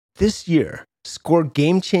This year, score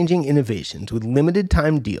game-changing innovations with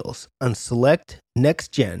limited-time deals on select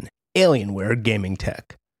next-gen Alienware gaming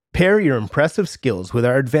tech. Pair your impressive skills with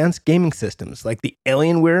our advanced gaming systems like the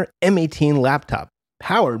Alienware M18 laptop,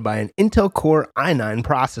 powered by an Intel Core i9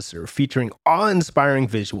 processor featuring awe-inspiring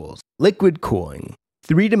visuals, liquid cooling,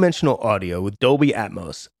 three-dimensional audio with Dolby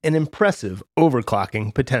Atmos, and impressive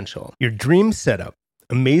overclocking potential. Your dream setup,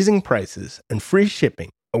 amazing prices, and free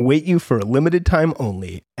shipping await you for a limited time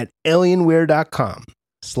only at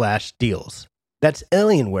alienware.com/deals. That's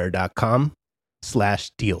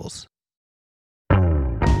alienware.com/deals.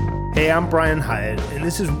 Hey, I'm Brian Hyatt, and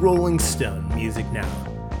this is Rolling Stone Music Now.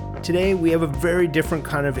 Today, we have a very different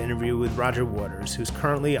kind of interview with Roger Waters, who's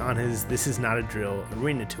currently on his This Is Not a Drill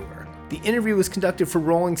arena tour. The interview was conducted for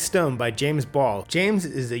Rolling Stone by James Ball. James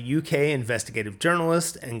is a UK investigative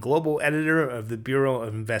journalist and global editor of the Bureau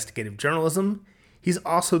of Investigative Journalism. He's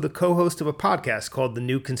also the co-host of a podcast called The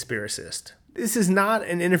New Conspiracist. This is not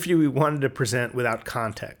an interview we wanted to present without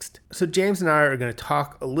context. So James and I are going to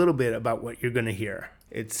talk a little bit about what you're going to hear.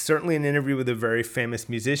 It's certainly an interview with a very famous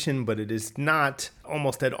musician, but it is not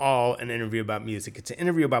almost at all an interview about music. It's an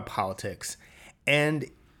interview about politics. And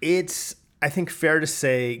it's, I think, fair to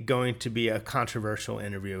say, going to be a controversial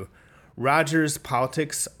interview. Roger's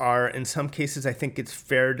politics are, in some cases, I think it's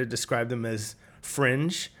fair to describe them as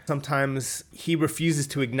fringe. Sometimes he refuses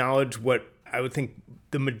to acknowledge what I would think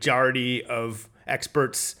the majority of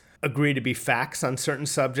experts agree to be facts on certain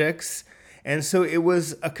subjects. And so it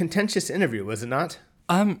was a contentious interview, was it not?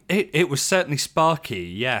 It was certainly sparky,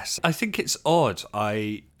 yes. I think it's odd.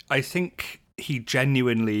 I think he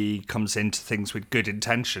genuinely comes into things with good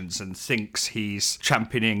intentions and thinks he's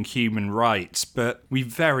championing human rights, but we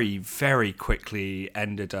very, very quickly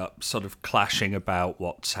ended up sort of clashing about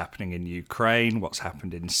what's happening in Ukraine, what's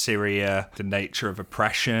happened in Syria, the nature of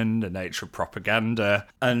oppression, the nature of propaganda.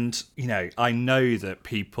 And, you know, I know that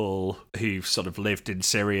people who've sort of lived in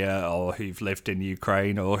Syria or who've lived in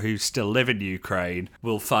Ukraine or who still live in Ukraine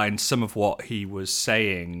will find some of what he was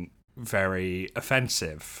saying very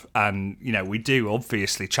offensive. And, you know, we do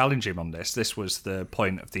obviously challenge him on this. This was the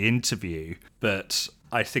point of the interview. But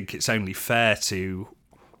I think it's only fair to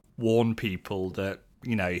warn people that,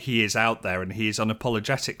 you know, he is out there and he is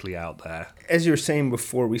unapologetically out there. As you were saying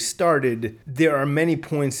before we started, there are many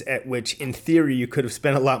points at which, in theory, you could have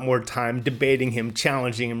spent a lot more time debating him,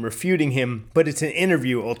 challenging him, refuting him, but it's an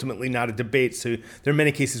interview, ultimately, not a debate, so there are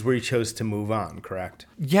many cases where he chose to move on, correct?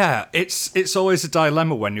 Yeah, it's always a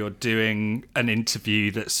dilemma when you're doing an interview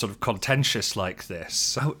that's sort of contentious like this.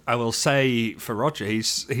 So I will say, for Roger,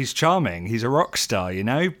 he's charming, he's a rock star, you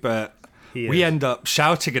know, but we end up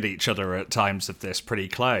shouting at each other at times of this pretty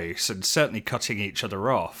close and certainly cutting each other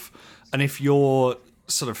off. And if you're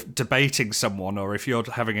sort of debating someone or if you're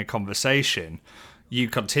having a conversation, you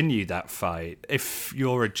continue that fight. If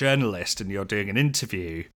you're a journalist and you're doing an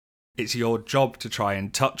interview, it's your job to try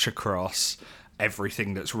and touch across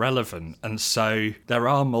everything that's relevant. And so there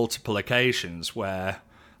are multiple occasions where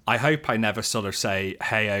I hope I never sort of say,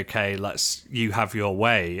 hey, okay, you have your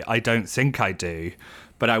way. I don't think I do.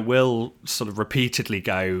 But I will sort of repeatedly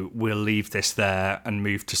go, we'll leave this there and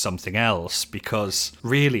move to something else, because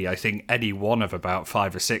really I think any one of about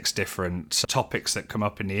 5 or 6 different topics that come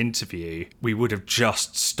up in the interview, we would have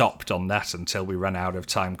just stopped on that until we ran out of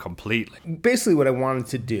time completely. Basically what I wanted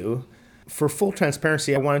to do, for full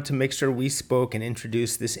transparency, I wanted to make sure we spoke and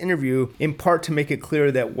introduced this interview, in part to make it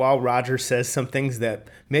clear that while Roger says some things that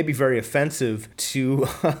may be very offensive to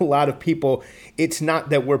a lot of people, it's not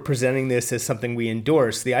that we're presenting this as something we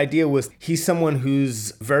endorse. The idea was he's someone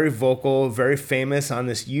who's very vocal, very famous on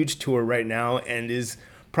this huge tour right now, and is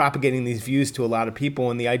propagating these views to a lot of people.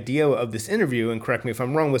 And the idea of this interview, and correct me if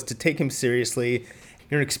I'm wrong, was to take him seriously.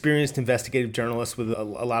 You're an experienced investigative journalist with a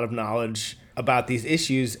lot of knowledge about these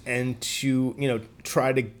issues, and to, you know,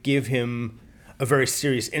 try to give him a very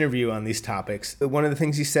serious interview on these topics. One of the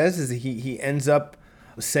things he says is that he ends up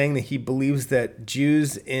saying that he believes that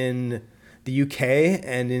Jews in the UK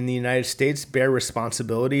and in the United States bear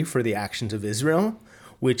responsibility for the actions of Israel,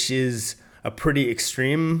 which is a pretty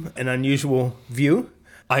extreme and unusual view.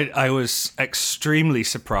 I was extremely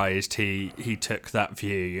surprised he took that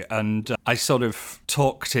view, and I sort of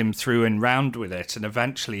talked him through and round with it, and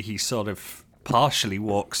eventually he sort of partially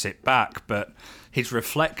walks it back, but his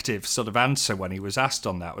reflective sort of answer when he was asked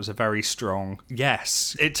on that was a very strong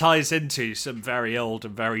yes. It ties into some very old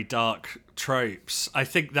and very dark tropes. I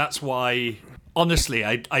think that's why, honestly,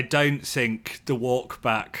 I don't think the walk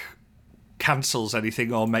back cancels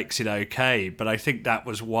anything or makes it okay, but I think that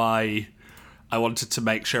was why I wanted to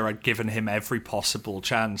make sure I'd given him every possible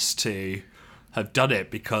chance to have done it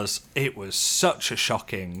because it was such a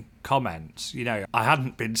shocking comment. I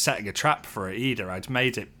hadn't been setting a trap for it either. I'd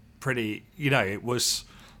made it pretty, it was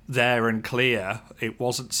there and clear. It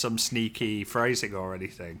wasn't some sneaky phrasing or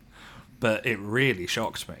anything, but it really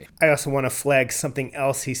shocked me. I also want to flag something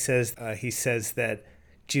else he says. He says that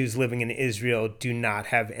Jews living in Israel do not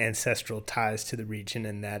have ancestral ties to the region,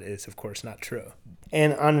 and that is, of course, not true.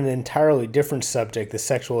 And on an entirely different subject, the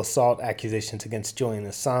sexual assault accusations against Julian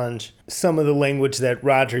Assange, some of the language that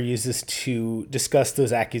Roger uses to discuss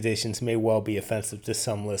those accusations may well be offensive to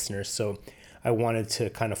some listeners, so I wanted to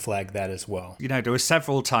kind of flag that as well. There were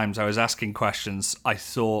several times I was asking questions I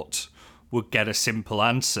thought would get a simple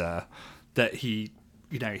answer that he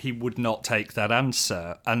would not take that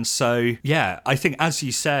answer. And so, I think, as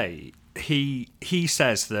you say, he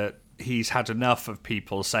says that he's had enough of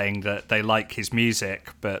people saying that they like his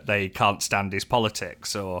music, but they can't stand his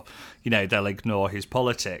politics, or, they'll ignore his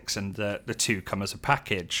politics, and that the two come as a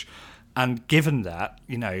package. And given that,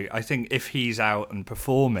 I think if he's out and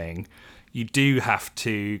performing, you do have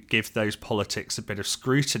to give those politics a bit of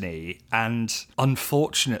scrutiny. And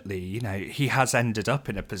unfortunately, he has ended up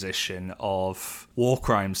in a position of war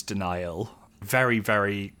crimes denial, very,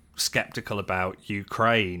 very skeptical about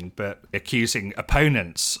Ukraine, but accusing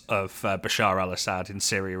opponents of Bashar al-Assad in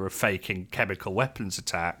Syria of faking chemical weapons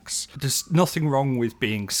attacks. There's nothing wrong with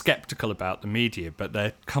being skeptical about the media, but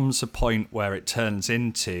there comes a point where it turns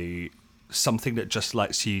into something that just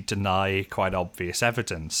lets you deny quite obvious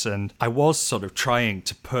evidence. And I was sort of trying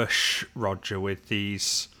to push Roger with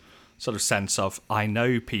these sort of sense of, I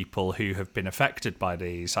know people who have been affected by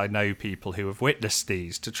these, I know people who have witnessed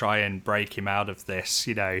these, to try and break him out of this,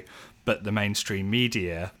 but the mainstream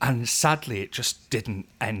media. And sadly, it just didn't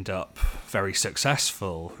end up very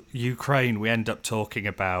successful. Ukraine, we end up talking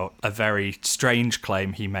about a very strange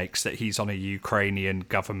claim he makes that he's on a Ukrainian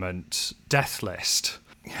government death list.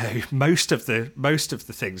 Most of the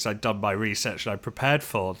things I'd done my research and I prepared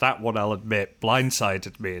for, that one, I'll admit,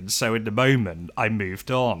 blindsided me, and so in the moment I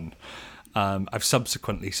moved on. I've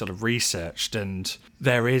subsequently sort of researched, and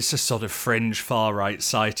there is a sort of fringe far-right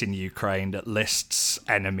site in Ukraine that lists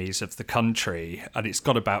enemies of the country, and it's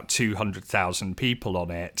got about 200,000 people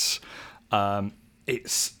on it. It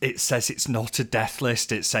says it's not a death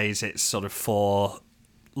list. It says it's sort of for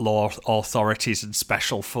law authorities and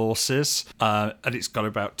special forces, and it's got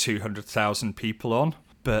about 200,000 people on.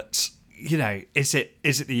 But is it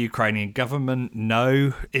the Ukrainian government?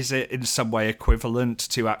 No. Is it in some way equivalent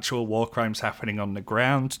to actual war crimes happening on the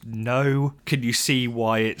ground? No. Can you see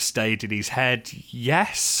why it stayed in his head?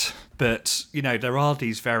 Yes. But there are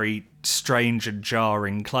these very strange and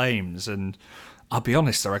jarring claims, and I'll be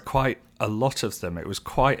honest, there are quite a lot of them. It was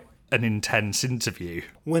quite an intense interview.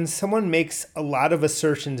 When someone makes a lot of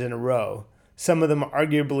assertions in a row, some of them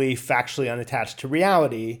arguably factually unattached to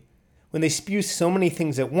reality, when they spew so many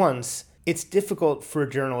things at once, it's difficult for a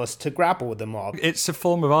journalist to grapple with them all. It's a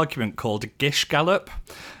form of argument called a gish gallop.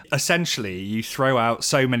 Essentially, you throw out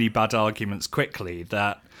so many bad arguments quickly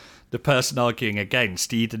that the person arguing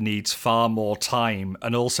against either needs far more time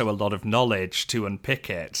and also a lot of knowledge to unpick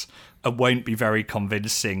it, and won't be very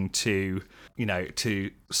convincing to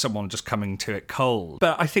someone just coming to it cold.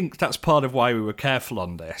 But I think that's part of why we were careful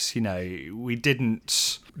on this.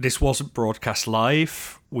 This wasn't broadcast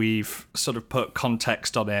live. We've sort of put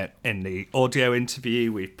context on it in the audio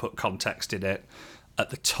interview. We've put context in it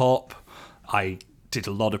at the top. I did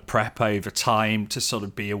a lot of prep over time to sort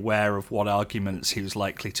of be aware of what arguments he was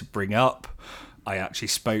likely to bring up. I actually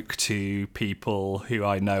spoke to people who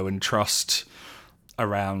I know and trust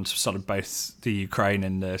around sort of both the Ukraine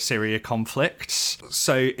and the Syria conflicts.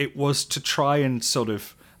 So it was to try and sort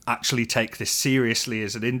of actually take this seriously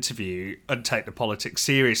as an interview and take the politics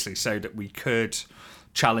seriously so that we could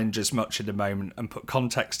challenge as much in the moment and put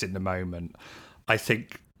context in the moment. I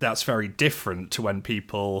think that's very different to when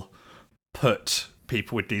people put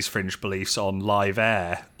people with these fringe beliefs on live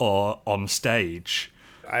air or on stage.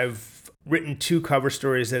 I've written 2 cover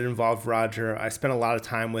stories that involve Roger. I spent a lot of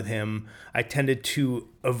time with him. I tended to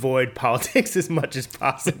avoid politics as much as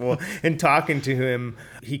possible in talking to him.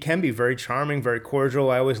 He can be very charming, very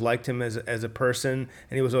cordial. I always liked him as a person,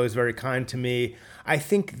 and he was always very kind to me. I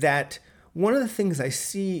think that one of the things I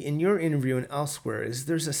see in your interview and elsewhere is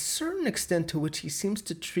there's a certain extent to which he seems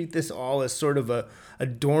to treat this all as sort of a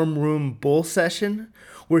dorm room bull session,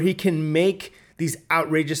 where he can make these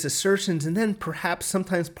outrageous assertions and then perhaps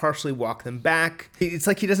sometimes partially walk them back. It's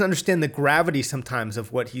like he doesn't understand the gravity sometimes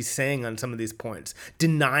of what he's saying on some of these points,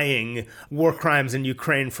 denying war crimes in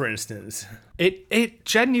Ukraine, for instance. It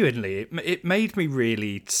genuinely, it made me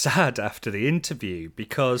really sad after the interview,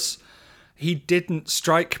 because he didn't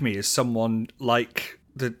strike me as someone like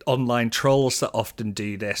the online trolls that often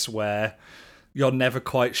do this, where you're never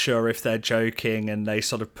quite sure if they're joking and they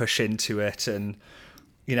sort of push into it. And,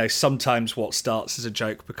 you know, sometimes what starts as a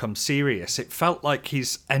joke becomes serious. It felt like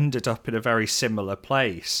he's ended up in a very similar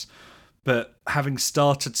place, but having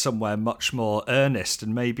started somewhere much more earnest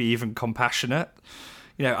and maybe even compassionate.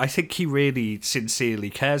 You know, I think he really sincerely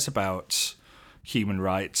cares about human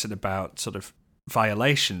rights and about sort of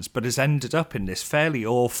violations, but has ended up in this fairly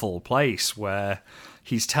awful place where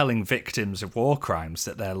he's telling victims of war crimes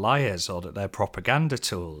that they're liars or that they're propaganda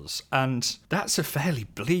tools. And that's a fairly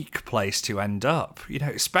bleak place to end up, you know,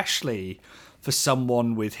 especially for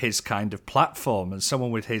someone with his kind of platform and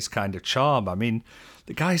someone with his kind of charm. I mean,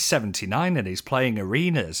 the guy's 79 and he's playing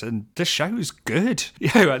arenas, and the show's good. You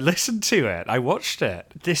know, I listened to it, I watched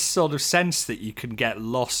it. This sort of sense that you can get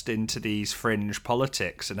lost into these fringe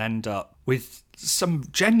politics and end up with some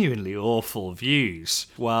genuinely awful views.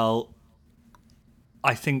 Well,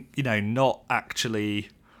 I think, you know, not actually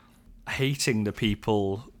hating the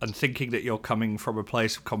people and thinking that you're coming from a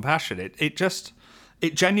place of compassion.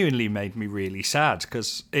 It genuinely made me really sad,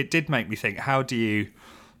 because it did make me think, how do you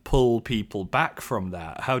pull people back from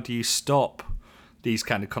that? How do you stop these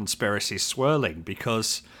kind of conspiracies swirling?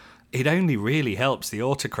 Because it only really helps the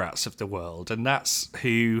autocrats of the world, and that's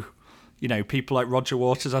who, you know, people like Roger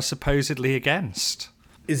Waters are supposedly against.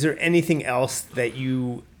 Is there anything else that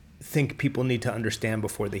you think people need to understand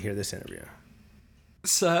before they hear this interview?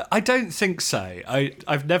 So I don't think so.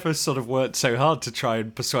 I've never sort of worked so hard to try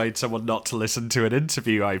and persuade someone not to listen to an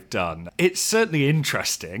interview I've done. It's certainly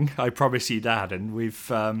interesting, I promise you that, and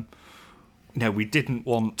we've, we didn't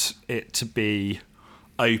want it to be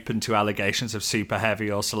open to allegations of super heavy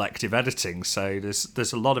or selective editing, so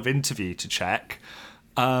there's a lot of interview to check.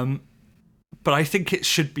 But I think it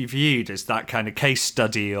should be viewed as that kind of case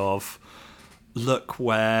study of, look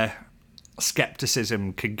where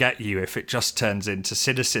skepticism can get you if it just turns into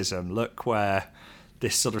cynicism. Look where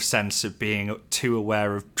this sort of sense of being too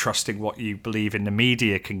aware of trusting what you believe in the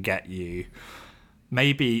media can get you.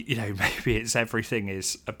 Maybe it's everything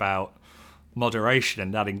is about moderation,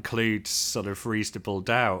 and that includes sort of reasonable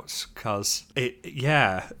doubt, because it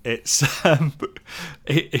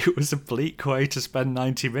was a bleak way to spend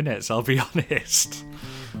 90 minutes, I'll be honest.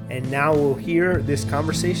 And now we'll hear this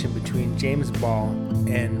conversation between James Ball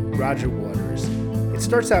and Roger Waters. It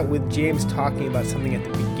starts out with James talking about something at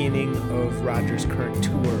the beginning of Roger's current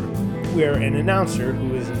tour, where an announcer,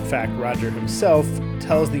 who is in fact Roger himself,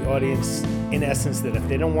 tells the audience, in essence, that if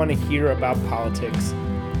they don't want to hear about politics,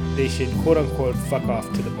 they should, quote-unquote, fuck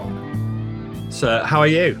off to the bar. So, how are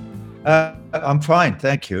you? I'm fine,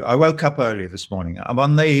 thank you. I woke up early this morning. I'm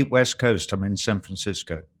on the West Coast. I'm in San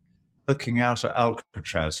Francisco, looking out at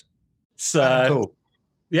Alcatraz. So, cool.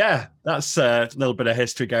 Yeah, that's a little bit of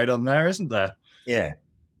history going on there, isn't there? Yeah.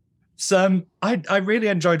 So, I really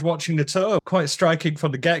enjoyed watching the tour. Quite striking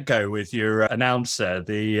from the get-go with your announcer,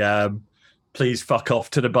 the please fuck off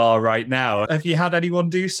to the bar right now. Have you had anyone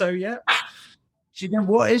do so yet? Do you know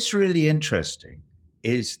what is really interesting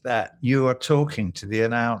is that you are talking to the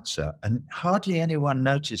announcer and hardly anyone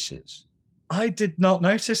notices. I did not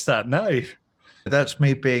notice that, no. That's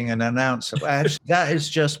me being an announcer. Actually, that is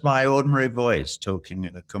just my ordinary voice talking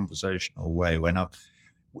in a conversational way when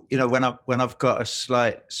I've got a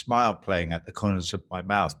slight smile playing at the corners of my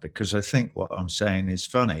mouth, because I think what I'm saying is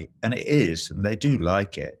funny, and it is, and they do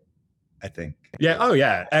like it, I think. Yeah. Oh,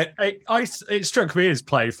 yeah. It struck me as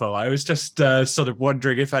playful. I was just sort of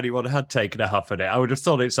wondering if anyone had taken a huff at it. I would have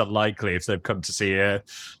thought it's unlikely if they've come to see a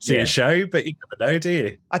show, but you never know, do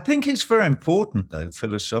you? I think it's very important, though,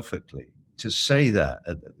 philosophically, to say that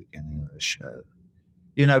at the beginning of the show.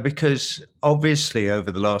 You know, because obviously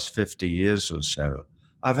over the last 50 years or so,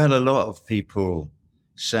 I've had a lot of people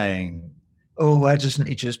saying, oh, why doesn't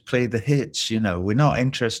he just play the hits? You know, we're not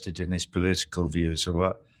interested in his political views or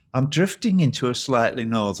what. I'm drifting into a slightly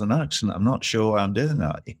northern accent. I'm not sure why I'm doing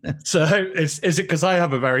that. So is it because I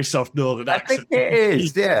have a very soft northern accent? I think it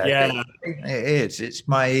is, yeah. Yeah. It is. It's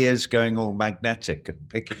my ears going all magnetic and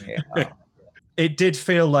picking it up. It did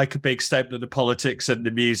feel like a big statement that the politics and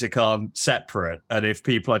the music aren't separate. And if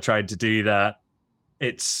people are trying to do that,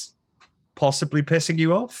 it's possibly pissing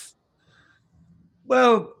you off?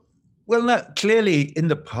 Well, no, clearly in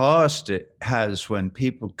the past it has, when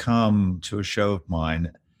people come to a show of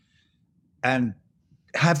mine and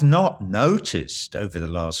have not noticed over the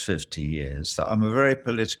last 50 years that I'm a very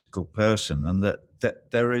political person, and that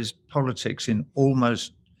there is politics in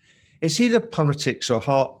almost, it's either politics or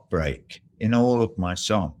heartbreak in all of my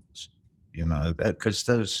songs, you know, because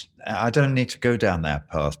I don't need to go down that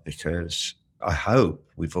path, because I hope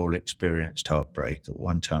we've all experienced heartbreak at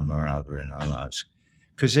one time or another in our lives.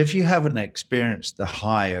 Because if you haven't experienced the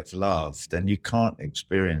high of love, then you can't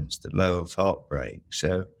experience the low of heartbreak.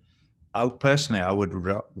 So I would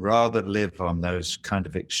rather live on those kind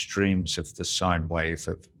of extremes of the sine wave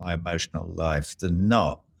of my emotional life than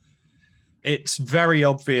not. It's very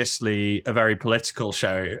obviously a very political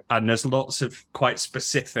show, and there's lots of quite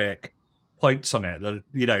specific points on it that,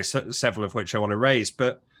 you know, several of which I want to raise.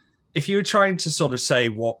 But if you were trying to sort of say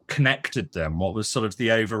what connected them, what was sort of the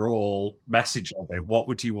overall message of it, what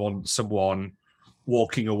would you want someone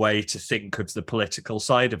walking away to think of the political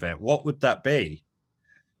side of it? What would that be?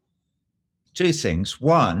 Two things.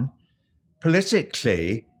 One,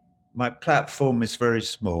 politically, my platform is very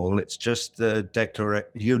small. It's just the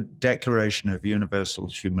Declaration of Universal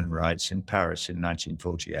Human Rights in Paris in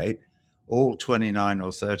 1948, all 29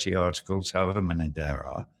 or 30 articles, however many there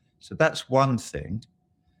are. So that's one thing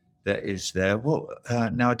that is there. Well,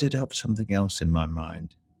 now I did have something else in my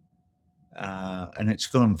mind, and it's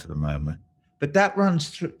gone for the moment. But that runs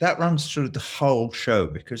through the whole show,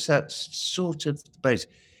 because that's sort of the base.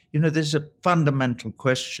 You know, there's a fundamental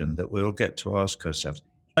question that we'll get to ask ourselves.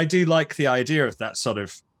 I do like the idea of that sort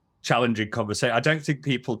of challenging conversation. I don't think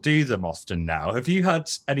people do them often now. Have you had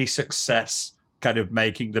any success kind of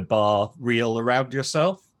making the bar real around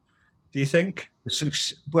yourself, do you think?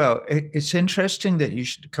 Well, it's interesting that you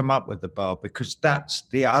should come up with the bar, because that's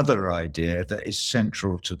the other idea that is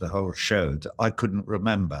central to the whole show that I couldn't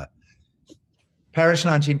remember. Paris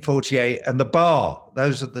 1948 and the bar,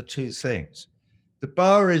 those are the two things. The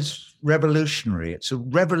bar is revolutionary. It's a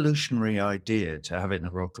revolutionary idea to have it in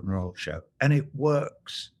a rock and roll show, and it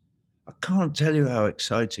works. I can't tell you how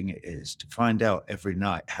exciting it is to find out every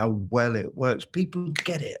night how well it works. People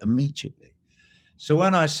get it immediately. So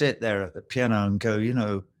when I sit there at the piano and go, you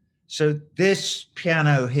know, so this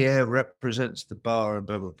piano here represents the bar and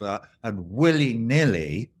blah, blah, blah, and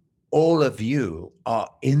willy-nilly, all of you are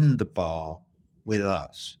in the bar with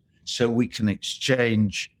us. So we can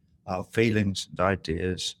exchange our feelings and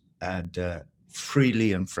ideas, and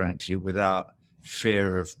freely and frankly, without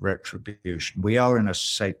fear of retribution. We are in a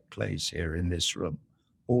safe place here in this room,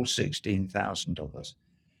 all 16,000 of us.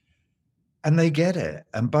 And they get it.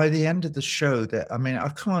 And by the end of the show, I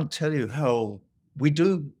can't tell you how we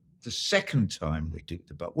do the second time we do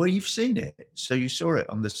the bar. Well, you've seen it. So you saw it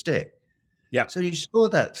on the stick. Yeah. So you saw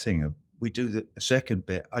that thing of we do the second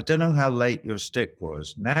bit. I don't know how late your stick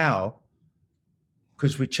was. Now,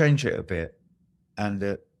 because we change it a bit,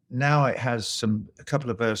 and now it has a couple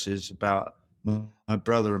of verses about my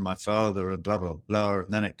brother and my father and blah, blah, blah.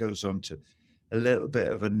 And then it goes on to a little bit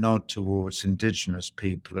of a nod towards indigenous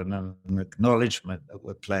people and an acknowledgement that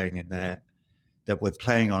we're playing that we're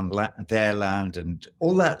playing on their land and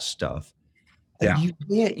all that stuff. And you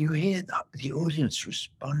hear the audience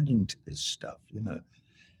responding to this stuff, you know,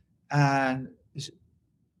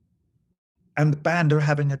 and the band are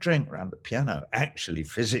having a drink around the piano, actually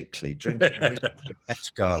physically drinking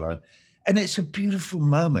Escala. And it's a beautiful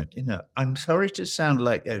moment, you know. I'm sorry to sound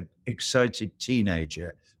like an excited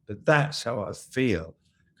teenager, but that's how I feel,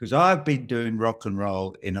 because I've been doing rock and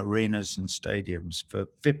roll in arenas and stadiums for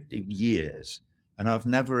 50 years, and I've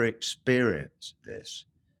never experienced this.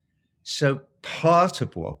 So part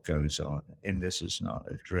of what goes on in This Is Not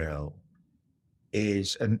a Drill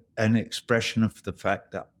is an expression of the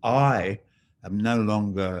fact that I am no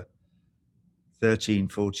longer 13,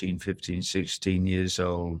 14, 15, 16 years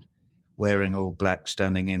old, wearing all black,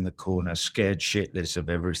 standing in the corner, scared shitless of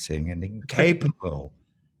everything and incapable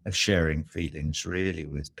of sharing feelings really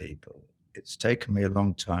with people. It's taken me a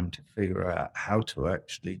long time to figure out how to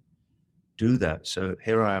actually do that. So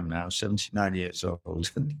here I am now, 79 years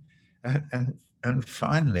old, and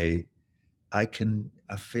finally I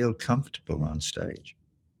feel comfortable on stage.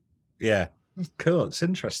 Yeah, cool. It's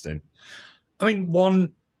interesting. I mean,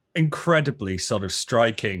 one incredibly sort of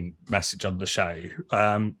striking message on the show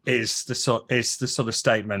is the sort of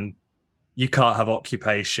statement, you can't have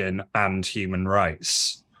occupation and human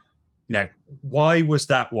rights. You know, why was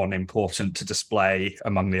that one important to display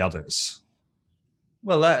among the others?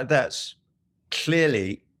 Well, that's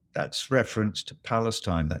reference to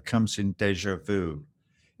Palestine. That comes in Deja Vu.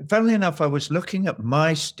 And funnily enough, I was looking at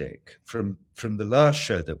my stick from the last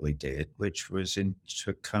show that we did, which was in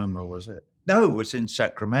Tacoma, was it? No, it was in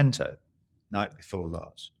Sacramento, night before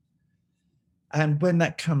last. And when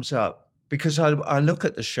that comes up, because I look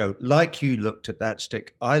at the show, like you looked at that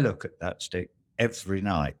stick, I look at that stick every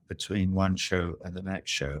night between one show and the next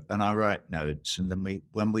show, and I write notes, and then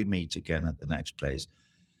when we meet again at the next place,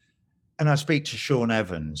 and I speak to Sean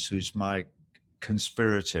Evans, who's my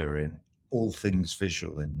conspirator all things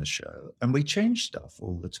visual in the show, and we change stuff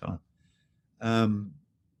all the time.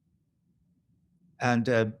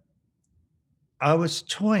 And I was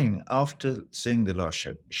toying after seeing the last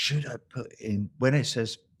show, should I put in, when it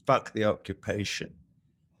says fuck the occupation,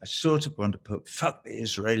 I sort of want to put fuck the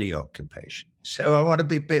Israeli occupation. So I want to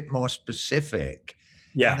be a bit more specific.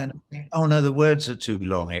 Yeah. And then I think, oh no, the words are too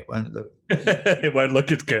long. It won't look. It won't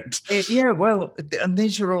look as good. Yeah, well, and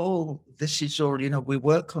this is all, we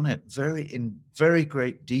work on it in very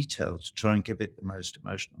great detail to try and give it the most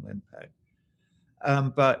emotional impact.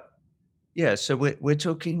 But yeah, so we're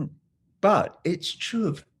talking, but it's true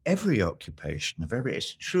of every occupation,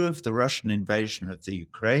 it's true of the Russian invasion of the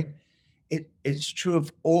Ukraine. It's true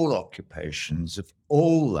of all occupations of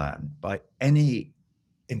all land by any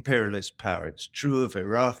imperialist power. It's true of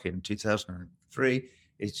Iraq in 2003.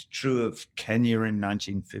 It's true of Kenya in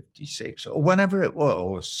 1956, or whenever it was,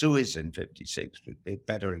 or Suez in 56 would be a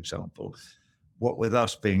better example, what with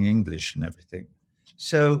us being English and everything.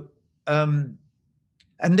 So, and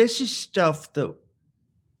this is stuff that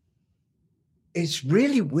it's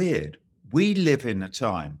really weird. We live in a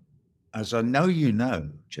time, as I know you know,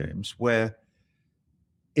 James, where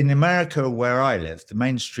in America, where I live, the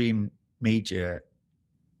mainstream media,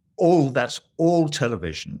 that's all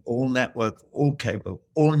television, all network, all cable,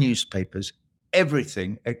 all newspapers,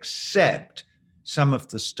 everything except some of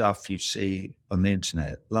the stuff you see on the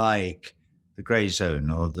internet, like the Grey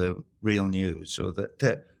Zone or the Real News, or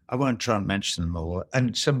I won't try and mention them all,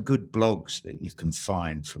 and some good blogs that you can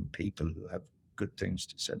find from people who have good things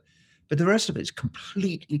to say. But the rest of it's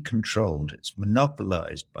completely controlled. It's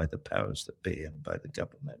monopolized by the powers that be and by the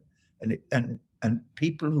government. And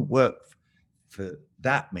people who work for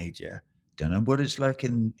that media don't know what it's like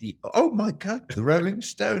in the, oh my God, the Rolling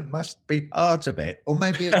Stone must be part of it. Or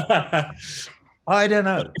maybe it's, I don't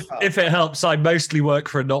know. If it helps, I mostly work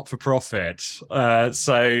for a not-for-profit.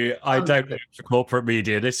 So I don't work for corporate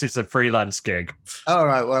media. This is a freelance gig. All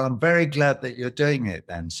right. Well, I'm very glad that you're doing it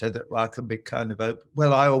then, so that I can be kind of open.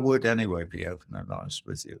 Well, I would anyway be open and honest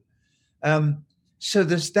with you. So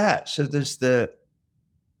there's that. So there's the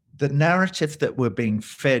narrative that we're being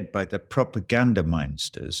fed by the propaganda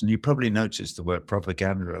mindsters. And you probably noticed the word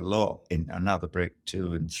propaganda a lot in Another Brick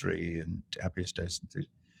 2 and 3 and Happiest Days and 3.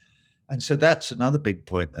 And so that's another big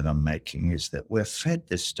point that I'm making, is that we're fed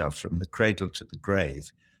this stuff from the cradle to the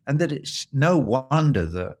grave, and that it's no wonder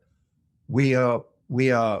that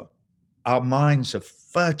our minds are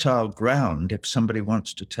fertile ground if somebody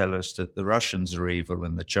wants to tell us that the Russians are evil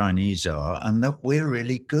and the Chinese are, and that we're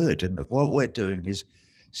really good, and that what we're doing is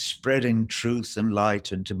spreading truth and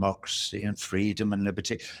light and democracy and freedom and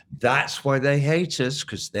liberty. That's why they hate us,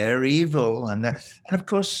 because they're evil. And of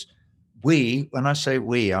course, when I say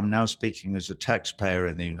we, I'm now speaking as a taxpayer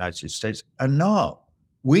in the United States, are not.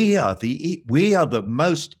 We are the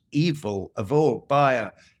most evil of all by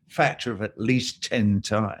a factor of at least 10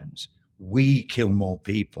 times. We kill more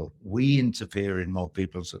people. We interfere in more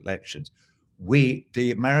people's elections.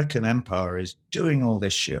 The American empire is doing all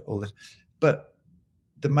this shit, but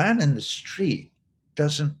the man in the street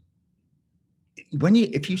doesn't.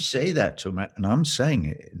 If you say that to him, and I'm saying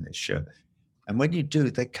it in this show, and when you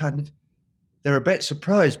do, they're a bit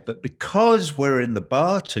surprised, but because we're in the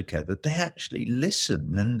bar together, they actually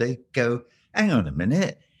listen and they go, hang on a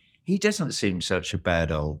minute, he doesn't seem such a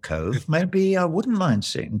bad old cove. Maybe I wouldn't mind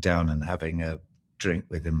sitting down and having a drink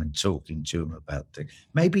with him and talking to him about things.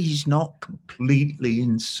 Maybe he's not completely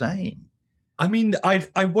insane. I mean,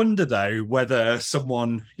 I wonder, though, whether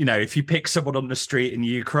someone, if you pick someone on the street in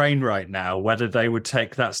Ukraine right now, whether they would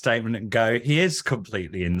take that statement and go, he is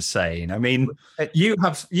completely insane. I mean, you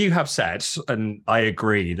have said, and I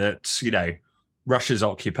agree, that, Russia's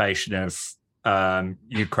occupation of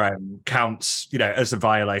Ukraine counts, as a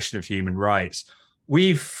violation of human rights.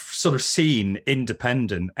 We've sort of seen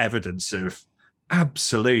independent evidence of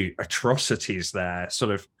absolute atrocities there,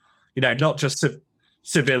 sort of, not just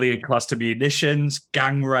civilian cluster munitions,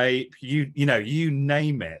 gang rape, you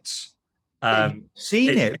name it.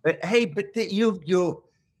 Seen it, but hey, you're.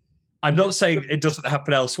 I'm not saying it doesn't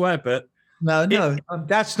happen elsewhere, but no,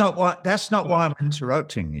 that's not why I'm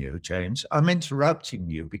interrupting you, James. I'm interrupting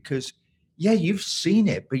you because, yeah, you've seen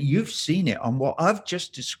it, but you've seen it on what I've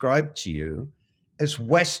just described to you as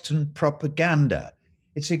Western propaganda.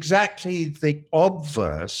 It's exactly the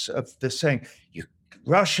obverse of the saying.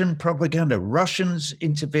 Russian propaganda. Russians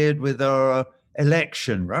interfered with our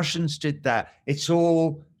election. Russians did that. It's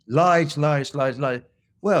all lies, lies, lies, lies.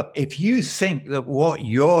 Well, if you think that what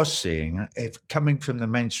you're seeing, if coming from the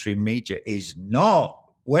mainstream media, is not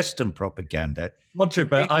Western propaganda. Roger,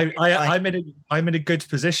 but I'm in a good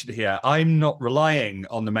position here. I'm not relying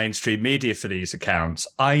on the mainstream media for these accounts.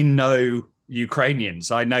 I know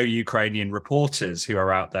Ukrainians. I know Ukrainian reporters who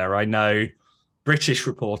are out there. I know British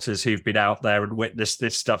reporters who've been out there and witnessed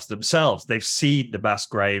this stuff themselves. They've seen the mass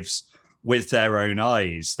graves with their own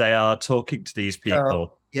eyes. They are talking to these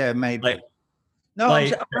people. Yeah, maybe.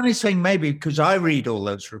 I'm only saying maybe because I read all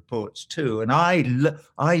those reports too, and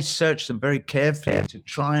I search them very carefully to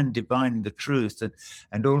try and divine the truth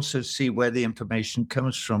and also see where the information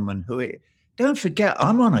comes from and who it. Don't forget,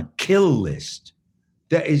 I'm on a kill list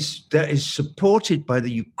that is supported by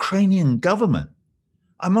the Ukrainian government.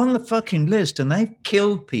 I'm on the fucking list, and they've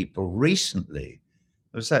killed people recently.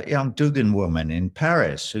 There was that young Dugin woman in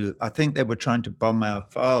Paris who I think they were trying to bomb our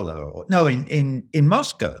father. In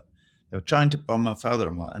Moscow. They were trying to bomb my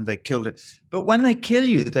father-in-law and they killed it. But when they kill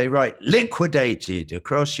you, they write liquidated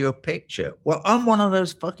across your picture. Well, I'm one of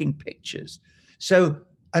those fucking pictures. So,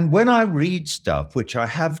 and when I read stuff, which I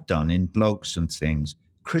have done in blogs and things,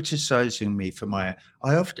 criticizing me for I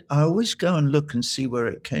always go and look and see where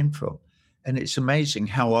it came from. And it's amazing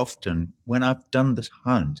how often when I've done this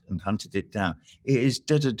hunt and hunted it down, it is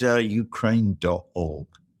Ukraine.org.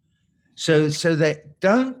 So they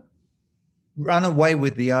don't run away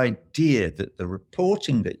with the idea that the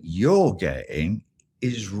reporting that you're getting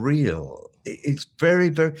is real. It's very,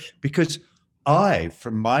 very, because I,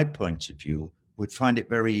 from my point of view, would find it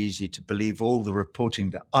very easy to believe all the reporting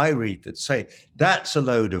that I read that say that's a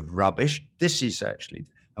load of rubbish. This is actually,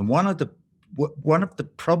 and one of the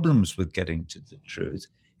problems with getting to the truth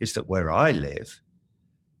is that where I live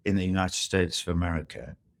in the United States of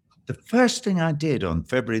America, the first thing I did on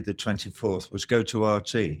February the 24th was go to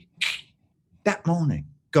RT. That morning,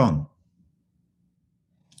 gone.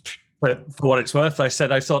 But for what it's worth, I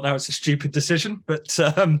thought that was a stupid decision, but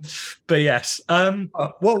yes.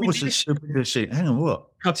 What was a stupid decision? Hang on, what?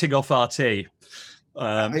 Cutting off RT.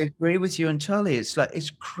 I agree with you entirely. It's like,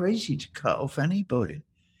 it's crazy to cut off anybody.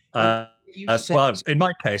 Well, in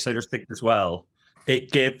my case, I just think as well,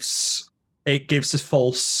 it gives a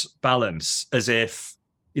false balance, as if,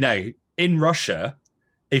 in Russia,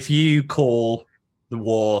 if you call the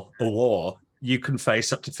war a war, you can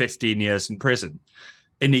face up to 15 years in prison.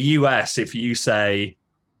 In the US, if you say,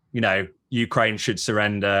 Ukraine should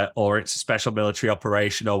surrender or it's a special military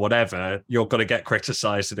operation or whatever, you're going to get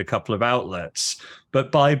criticized in a couple of outlets.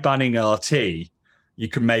 But by banning RT, you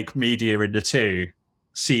can make media in the two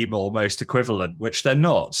seem almost equivalent, which they're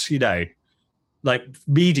not. Like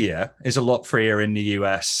media is a lot freer in the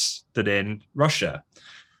US than in Russia.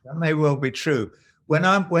 That may well be true.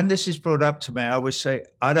 When this is brought up to me, I always say,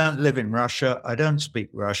 I don't live in Russia. I don't speak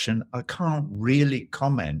Russian. I can't really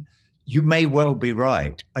comment. You may well be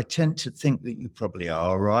right. I tend to think that you probably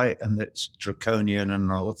are right, and that's draconian and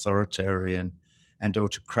authoritarian and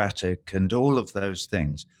autocratic and all of those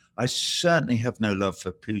things. I certainly have no love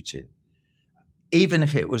for Putin, even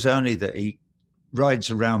if it was only that he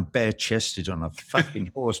rides around bare-chested on a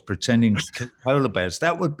fucking horse pretending to kill polar bears.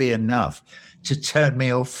 That would be enough to turn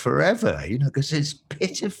me off forever, because it's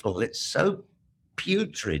pitiful. It's so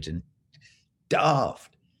putrid and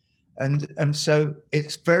daft. And so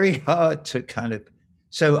it's very hard to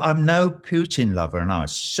so I'm no Putin lover, and I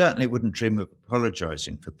certainly wouldn't dream of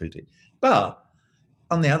apologizing for Putin. But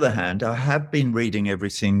on the other hand, I have been reading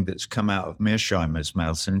everything that's come out of Mearsheimer's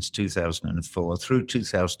mouth since 2004, through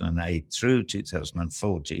 2008, through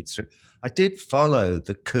 2014. I did follow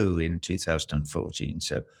the coup in 2014.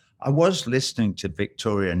 So I was listening to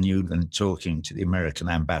Victoria Nuland talking to the American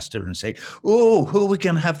ambassador and saying, "Oh, who are we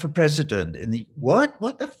going to have for president?" And what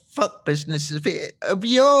the fuck business is it of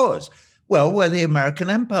yours? Well, we're the American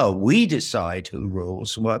empire. We decide who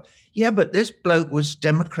rules and what. Yeah, but this bloke was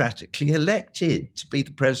democratically elected to be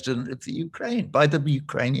the president of the Ukraine by the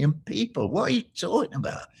Ukrainian people. What are you talking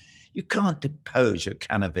about? You can't depose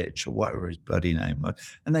Yukhanovich or whatever his bloody name was.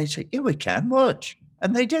 And they say, yeah, we can, watch.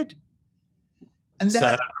 And they did. And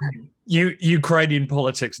Ukrainian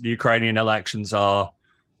politics and Ukrainian elections are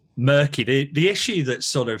murky. The issue that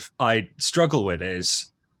sort of I struggle with is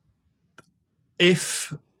I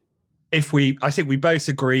think we both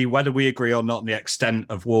agree, whether we agree or not on the extent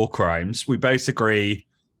of war crimes, we both agree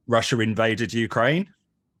Russia invaded Ukraine.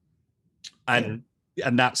 And we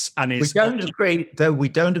don't agree, though we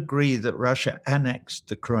don't agree that Russia annexed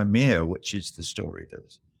the Crimea, which is the story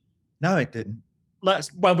does. No, it didn't.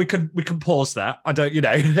 We can pause that. I don't,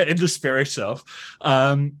 in the spirit of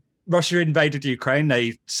Russia invaded Ukraine.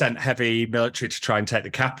 They sent heavy military to try and take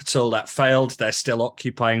the capital. That failed. They're still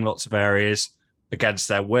occupying lots of areas against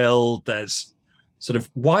their will. There's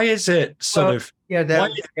why is it Yeah, Why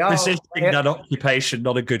is resisting that occupation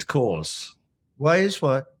not a good cause? Why is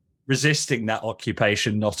what? Resisting that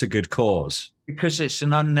occupation not a good cause? Because it's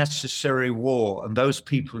an unnecessary war, and those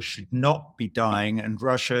people should not be dying, and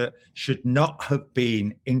Russia should not have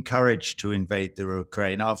been encouraged to invade the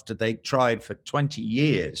Ukraine after they tried for 20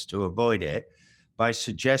 years to avoid it by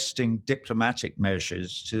suggesting diplomatic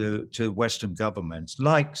measures to Western governments,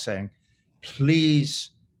 like saying, please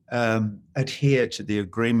adhere to the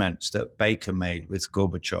agreements that Baker made with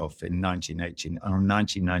Gorbachev in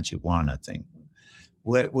 1991, I think,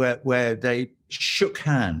 where they shook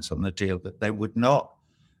hands on the deal that they would not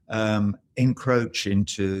encroach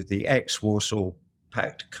into the ex-Warsaw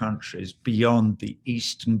Pact countries beyond the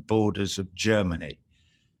eastern borders of Germany.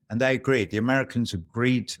 And they agreed. The Americans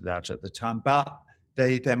agreed to that at the time, but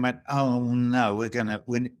they went, oh no,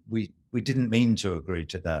 we didn't mean to agree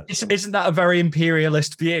to that. Isn't that a very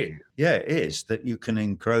imperialist view? Yeah, it is, that you can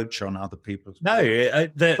encroach on other people's... No,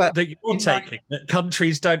 that you're taking, that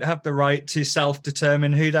countries don't have the right to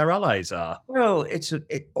self-determine who their allies are. Well,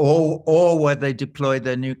 or where they deploy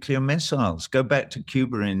their nuclear missiles. Go back to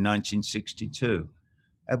Cuba in 1962,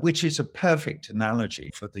 which is a perfect analogy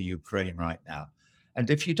for the Ukraine right now. And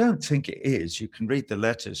if you don't think it is, you can read the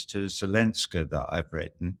letters to Zelensky that I've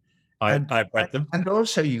written. I've read them. And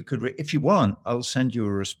also you could, if you want, I'll send you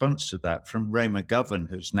a response to that from Ray McGovern,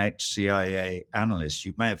 who's an ex-CIA analyst.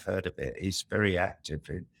 You may have heard of it. He's very active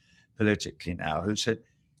politically now, who said,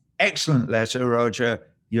 excellent letter, Roger.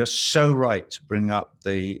 You're so right to bring up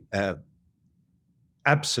the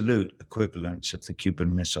absolute equivalence of the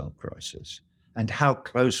Cuban Missile Crisis and how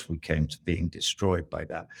close we came to being destroyed by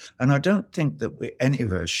that. And I don't think that any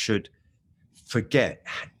of us should forget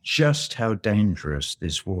just how dangerous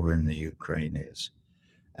this war in the Ukraine is,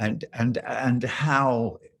 and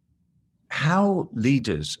how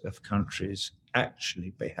leaders of countries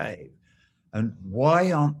actually behave, and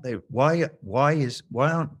why aren't Biden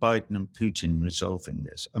and Putin resolving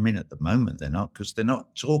this? I mean, at the moment they're not, because they're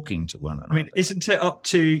not talking to one another. I mean, isn't it up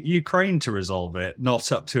to Ukraine to resolve it,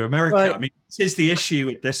 not up to America? Right. I mean, this is the issue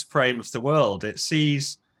with this frame of the world. It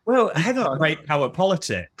sees, well, hang on, great power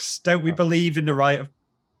politics. Don't we believe in the right of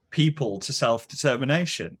people to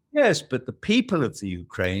self-determination? Yes, but the people of the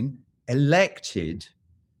Ukraine elected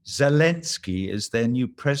Zelensky as their new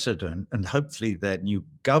president and hopefully their new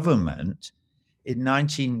government in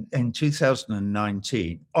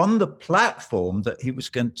 2019 on the platform that he was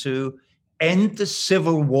going to end the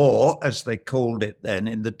civil war, as they called it then,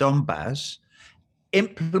 in the Donbass,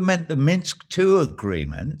 implement the Minsk II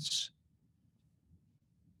agreements,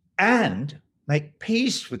 and make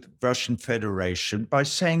peace with the Russian Federation by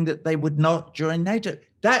saying that they would not join NATO.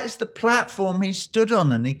 That is the platform he stood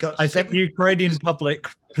on, and he got... I think the Ukrainian public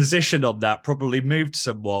position on that probably moved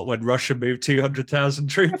somewhat when Russia moved 200,000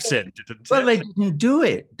 troops in, didn't it? Well, they didn't do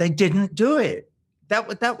it. They didn't do it.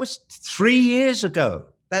 That was 3 years ago.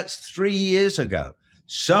 That's 3 years ago.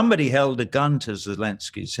 Somebody held a gun to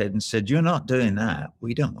Zelensky's head and said, you're not doing that.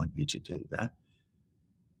 We don't want you to do that.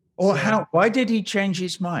 Or why did he change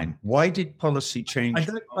his mind? Why did policy change?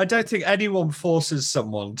 I don't think anyone forces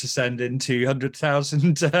someone to send in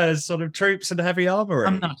 200,000 sort of troops and heavy armor.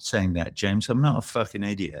 I'm not saying that, James. I'm not a fucking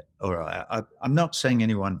idiot. All right. I'm not saying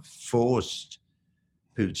anyone forced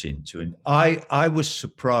Putin to. I was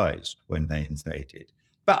surprised when they invaded,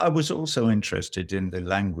 but I was also interested in the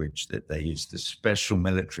language that they used, the special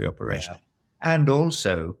military operation. Yeah. And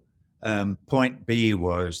also, point B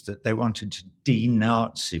was that they wanted to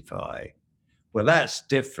denazify. Well, that's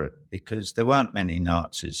different because there weren't many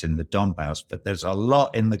Nazis in the Donbass, but there's a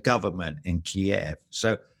lot in the government in Kiev.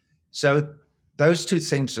 So those two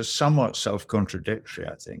things are somewhat self-contradictory,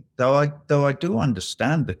 I think. Though I do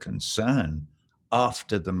understand the concern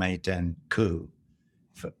after the Maidan coup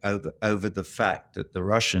over the fact that the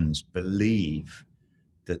Russians believe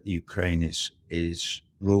that Ukraine is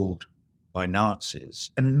ruled by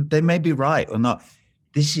Nazis, and they may be right or not.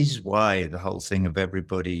 This is why the whole thing of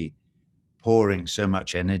everybody pouring so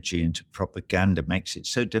much energy into propaganda makes it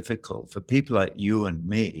so difficult for people like you and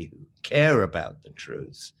me who care about the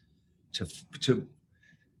truth to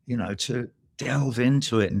delve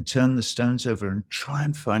into it and turn the stones over and try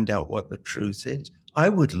and find out what the truth is. I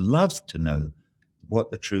would love to know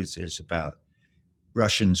what the truth is about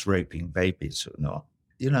Russians raping babies or not.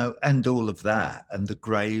 And all of that, and the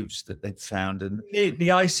graves that they've found. And the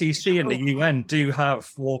ICC and the UN do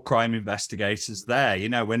have war crime investigators there.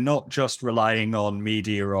 We're not just relying on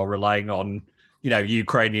media or relying on,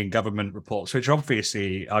 Ukrainian government reports, which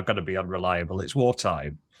obviously are going to be unreliable. It's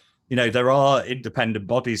wartime. There are independent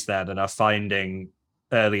bodies there that are finding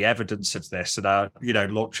early evidence of this and are,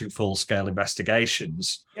 launching full-scale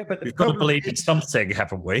investigations. Yeah, but we've got to believe in something,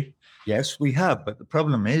 haven't we? Yes, we have. But the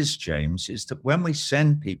problem is, James, is that when we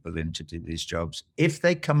send people in to do these jobs, if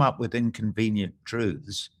they come up with inconvenient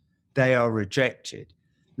truths, they are rejected.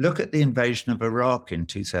 Look at the invasion of Iraq in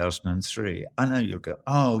 2003. I know you'll go,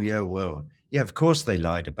 oh, yeah, well, yeah, of course they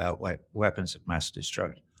lied about weapons of mass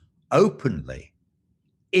destruction. Openly,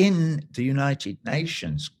 in the United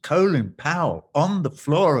Nations, Colin Powell on the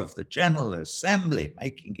floor of the General Assembly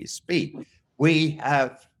making his speech, we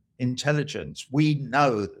have intelligence. We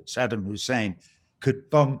know that Saddam Hussein could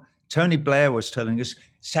bomb. Tony Blair was telling us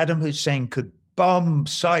Saddam Hussein could bomb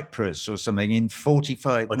Cyprus or something in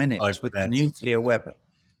 45 minutes with a nuclear weapon.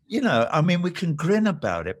 We can grin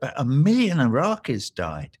about it, but 1 million Iraqis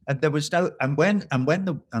died, and there was no. And when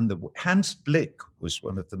the Hans Blick was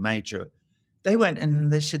one of the major. They went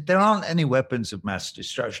and they said there aren't any weapons of mass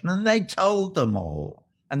destruction, and they told them all,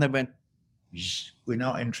 and they went, we're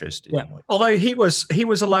not interested. Yeah. Although he was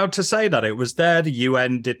allowed to say that. It was there. The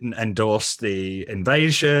UN didn't endorse the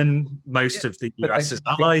invasion. Most of the US's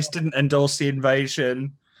allies didn't endorse the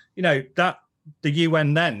invasion. That the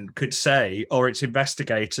UN then could say, or its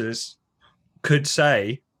investigators could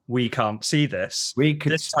say, we can't see this. We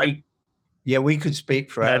could speak. Yeah, we could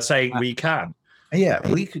speak for they're saying we can. Yeah,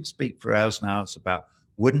 we could speak for hours and hours about,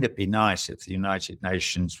 wouldn't it be nice if the United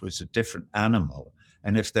Nations was a different animal,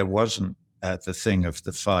 and if there wasn't the thing of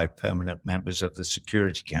the 5 permanent members of the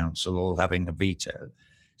Security Council all having a veto,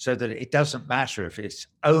 so that it doesn't matter if it's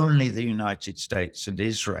only the United States and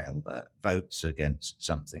Israel that votes against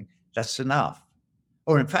something. That's enough.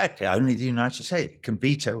 Or in fact, only the United States can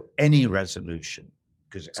veto any resolution.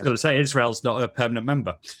 Because I was going to say Israel's not a permanent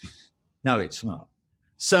member. No, it's not.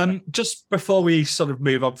 So just before we sort of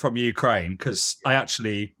move on from Ukraine, because I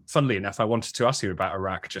actually, funnily enough, I wanted to ask you about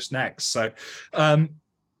Iraq just next. So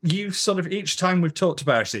you sort of, each time we've talked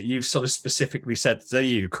about it, you've sort of specifically said the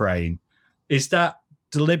Ukraine. Is that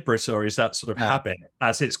deliberate, or is that sort of habit,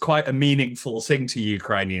 as it's quite a meaningful thing to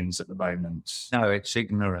Ukrainians at the moment? No, it's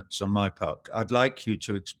ignorance on my part. I'd like you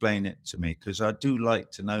to explain it to me, because I do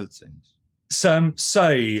like to know things. So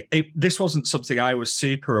this wasn't something I was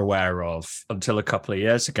super aware of until a couple of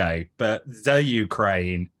years ago, but the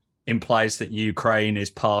Ukraine implies that Ukraine is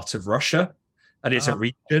part of Russia and it's a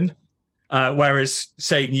region, whereas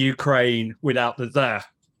saying Ukraine without the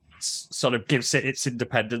sort of gives it its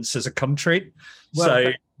independence as a country.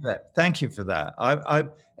 Well, thank you for that.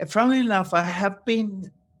 Funnily enough, I have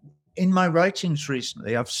been, in my writings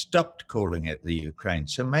recently, I've stopped calling it the Ukraine.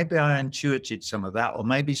 So maybe I intuited some of that, or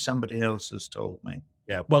maybe somebody else has told me.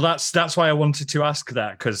 Yeah, well, that's why I wanted to ask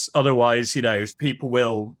that, because otherwise, people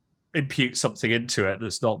will impute something into it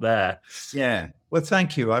that's not there. Yeah. Well,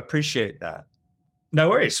 thank you. I appreciate that. No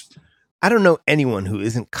worries. I don't know anyone who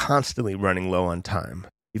isn't constantly running low on time.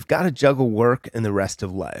 You've got to juggle work and the rest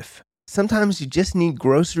of life. Sometimes you just need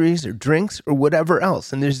groceries or drinks or whatever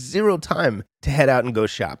else, and there's zero time to head out and go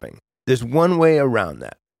shopping. There's one way around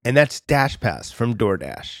that, and that's DashPass from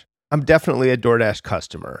DoorDash. I'm definitely a DoorDash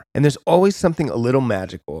customer, and there's always something a little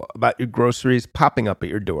magical about your groceries popping up at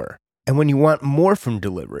your door. And when you want more from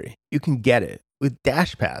delivery, you can get it with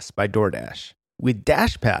DashPass by DoorDash. With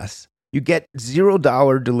DashPass, you get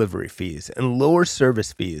 $0 delivery fees and lower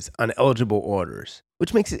service fees on eligible orders,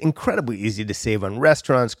 which makes it incredibly easy to save on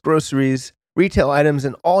restaurants, groceries, retail items,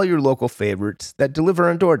 and all your local favorites that deliver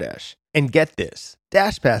on DoorDash. And get this,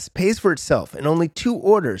 DashPass pays for itself in only 2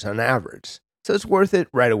 orders on average, so it's worth it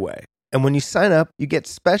right away. And when you sign up, you get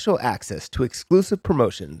special access to exclusive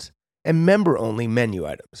promotions and member-only menu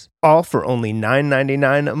items, all for only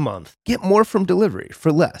 $9.99 a month. Get more from delivery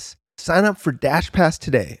for less. Sign up for DashPass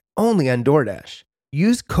today, only on DoorDash.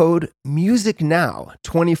 Use code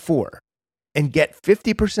MUSICNOW24 and get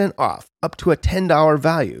 50% off up to a $10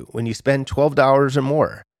 value when you spend $12 or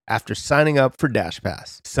more after signing up for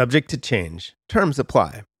DashPass. Subject to change. Terms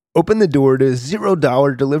apply. Open the door to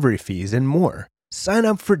 $0 delivery fees and more. Sign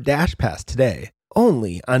up for DashPass today,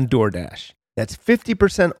 only on DoorDash. That's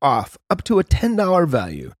 50% off up to a $10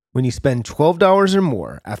 value when you spend $12 or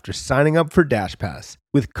more after signing up for DashPass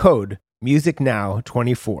with code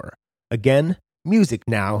MUSICNOW24. Again,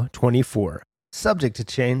 MUSICNOW24. Subject to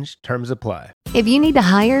change. Terms apply. If you need to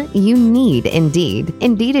hire, you need Indeed.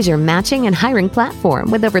 Indeed is your matching and hiring platform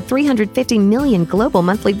with over 350 million global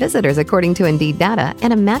monthly visitors according to Indeed data,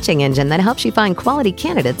 and a matching engine that helps you find quality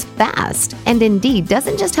candidates fast. And Indeed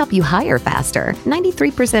doesn't just help you hire faster.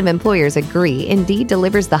 93% of employers agree Indeed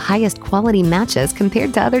delivers the highest quality matches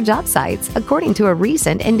compared to other job sites, according to a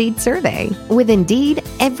recent Indeed survey. With Indeed,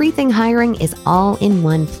 everything hiring is all in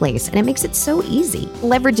one place, and it makes it so easy.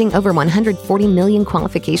 Leveraging over 140 140 million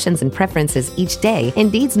qualifications and preferences each day,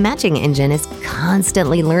 Indeed's matching engine is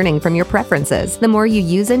constantly learning from your preferences. The more you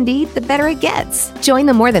use Indeed, the better it gets. Join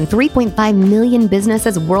the more than 3.5 million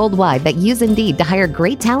businesses worldwide that use Indeed to hire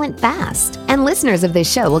great talent fast. And listeners of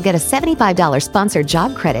this show will get a $75 sponsored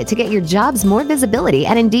job credit to get your jobs more visibility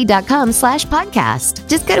at Indeed.com/podcast.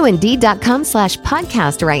 Just go to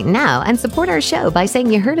Indeed.com/podcast right now and support our show by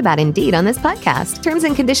saying you heard about Indeed on this podcast. Terms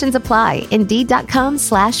and conditions apply.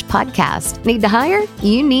 Indeed.com/podcast. Need to hire?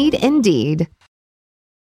 You need Indeed.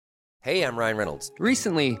 Hey, I'm Ryan Reynolds.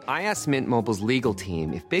 Recently, I asked Mint Mobile's legal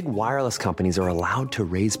team if big wireless companies are allowed to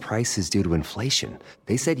raise prices due to inflation.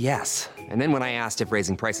 They said yes. And then when I asked if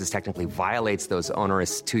raising prices technically violates those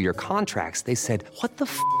onerous two-year contracts, they said, "What the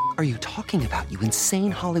f*** are you talking about, you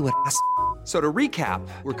insane Hollywood ass?" So to recap,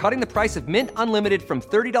 we're cutting the price of Mint Unlimited from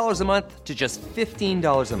 $30 a month to just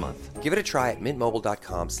 $15 a month. Give it a try at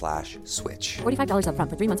mintmobile.com/switch. $45 up front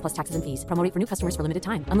for 3 months plus taxes and fees. Promo rate for new customers for limited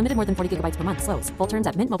time. Unlimited more than 40 gigabytes per month. Slows full terms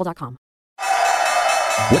at mintmobile.com.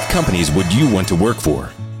 What companies would you want to work for?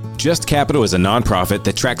 Just Capital is a nonprofit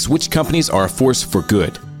that tracks which companies are a force for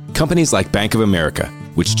good. Companies like Bank of America,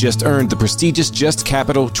 which just earned the prestigious Just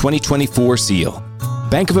Capital 2024 seal.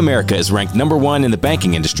 Bank of America is ranked #1 in the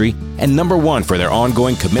banking industry and #1 for their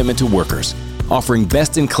ongoing commitment to workers, offering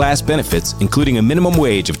best-in-class benefits, including a minimum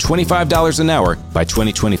wage of $25 an hour by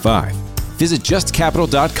 2025. Visit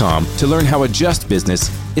justcapital.com to learn how a just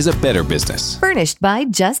business is a better business. Furnished by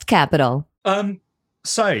Just Capital. I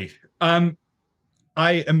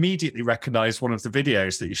immediately recognized one of the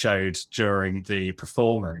videos that you showed during the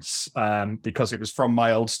performance because it was from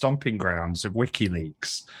my old stomping grounds of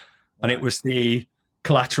WikiLeaks. And it was the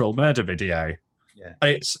Collateral Murder video. Yeah.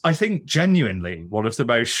 It's, I think, genuinely one of the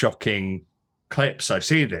most shocking clips I've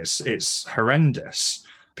seen. It's horrendous.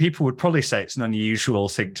 People would probably say it's an unusual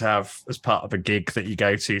thing to have as part of a gig that you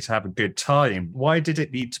go to have a good time. Why did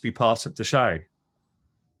it need to be part of the show?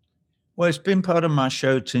 Well, it's been part of my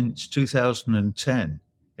show since 2010.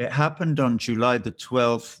 It happened on July the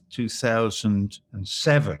 12th,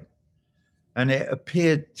 2007. And it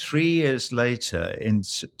appeared 3 years later in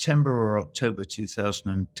September or October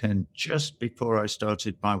 2010, just before I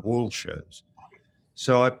started my wall shows.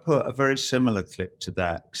 So I put a very similar clip to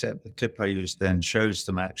that, except the clip I used then shows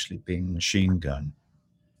them actually being machine gunned.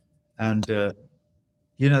 And,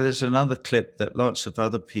 there's another clip that lots of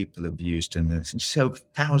other people have used in this. And so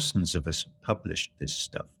thousands of us have published this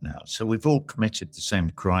stuff now. So we've all committed the same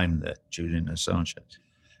crime that Julian Assange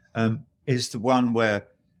is the one where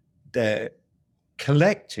they're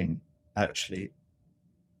collecting actually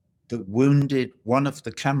the wounded, one of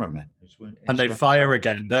the cameramen. And they fire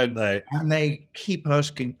again, don't they? And they keep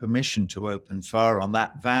asking permission to open fire on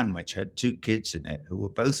that van, which had 2 kids in it who were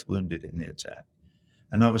both wounded in the attack.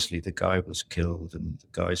 And obviously the guy was killed and the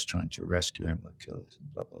guys trying to rescue him were killed,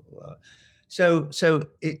 and blah, blah, blah. So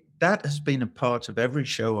that has been a part of every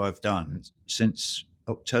show I've done since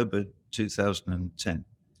October 2010.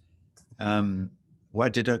 Why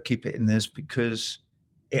did I keep it in this? Because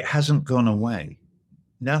it hasn't gone away.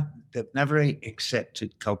 No, they've never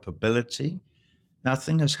accepted culpability.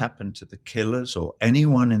 Nothing has happened to the killers or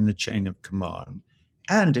anyone in the chain of command.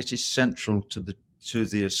 And it is central to the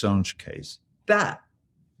Assange case. That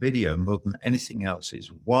video, more than anything else,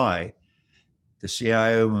 is why the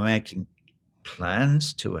CIA were making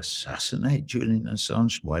plans to assassinate Julian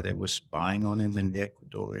Assange, why they were spying on him in the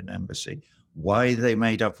Ecuadorian embassy, why they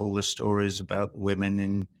made up all the stories about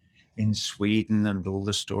women in Sweden and all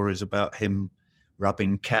the stories about him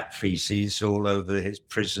rubbing cat feces all over his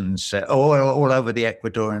prison set, all over the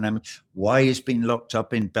Ecuadorian embassy, why he's been locked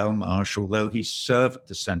up in Belmarsh, although he served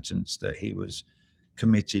the sentence that he was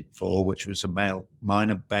committed for, which was a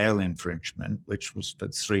minor bail infringement, which was for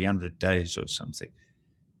 300 days or something,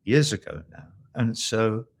 years ago now. And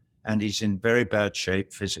he's in very bad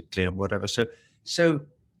shape physically and whatever. So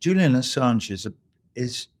Julian Assange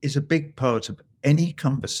is a big part of any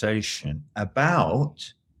conversation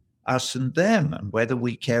about us and them and whether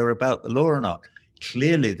we care about the law or not.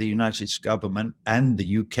 Clearly, the United States government and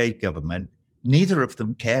the UK government, neither of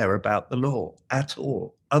them care about the law at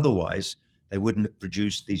all. Otherwise, they wouldn't have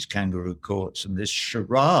produced these kangaroo courts and this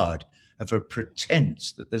charade of a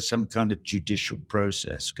pretense that there's some kind of judicial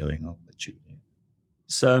process going on with Julian.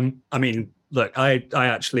 So, I mean, look, I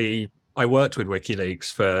worked with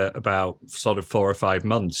WikiLeaks for about sort of 4 or 5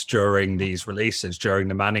 months during these releases, during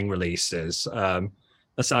the Manning releases.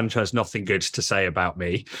 Assange has nothing good to say about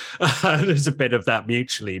me. There's a bit of that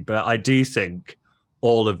mutually, but I do think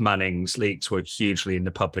all of Manning's leaks were hugely in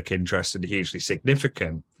the public interest and hugely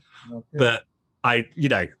significant. Okay. But I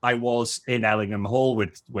was in Ellingham Hall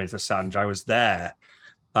with Assange. I was there.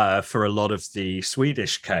 for a lot of the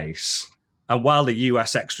Swedish case. And while the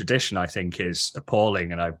US extradition, I think, is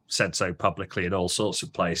appalling, and I've said so publicly in all sorts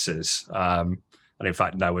of places, and in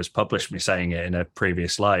fact, Noah's published me saying it in a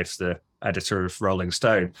previous life, the editor of Rolling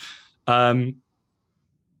Stone.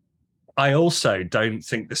 I also don't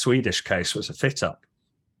think the Swedish case was a fit-up.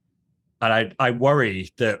 And I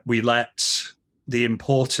worry that we let the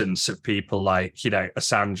importance of people like,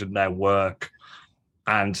 Assange and their work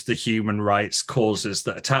and the human rights causes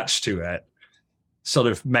that attach to it sort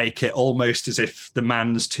of make it almost as if the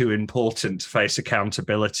man's too important to face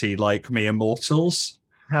accountability like mere mortals.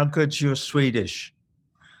 How good's your Swedish?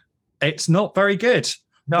 It's not very good.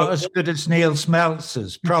 Not as good as Neil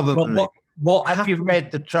Smeltzer's, probably. What have you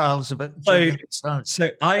read the trials of it?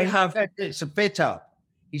 So I have. It's a bit up.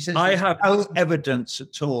 He says I have no evidence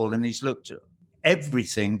at all, and he's looked at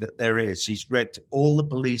everything that there is. He's read all the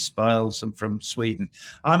police files and from Sweden.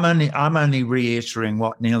 I'm only reiterating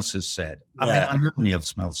what Niels has said. I mean, I know Neil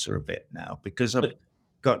Smeltzer a bit now because I've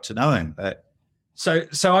got to know him. But so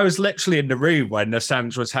I was literally in the room when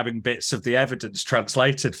Assange was having bits of the evidence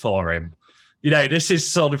translated for him. This is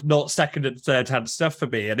sort of not second and third hand stuff for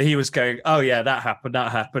me. And he was going, oh yeah, that happened.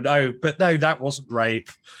 Oh, but no, that wasn't rape.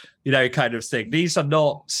 Kind of thing. These are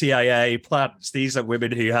not CIA plans. These are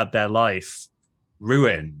women who had their life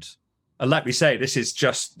ruined. And let me say, this is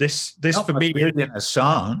just this not for me. Julian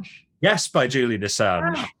Assange. Yes, by Julian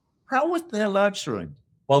Assange. How was their lives ruined?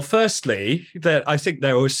 Well, firstly, I think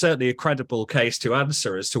there was certainly a credible case to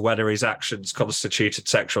answer as to whether his actions constituted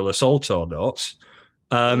sexual assault or not.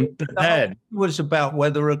 But then it was about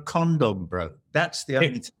whether a condom broke. That's the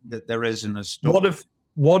only thing that there is in a story.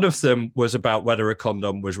 One of them was about whether a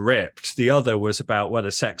condom was ripped. The other was about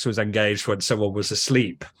whether sex was engaged when someone was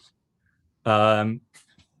asleep.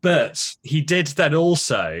 But he did then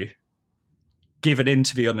also give an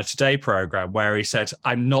interview on the Today program where he said,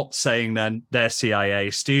 I'm not saying then they're CIA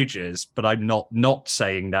stooges, but I'm not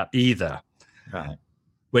saying that either. Right.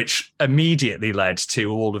 Which immediately led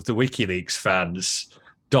to all of the WikiLeaks fans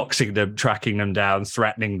doxing them, tracking them down,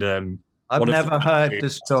 threatening them. I've never heard the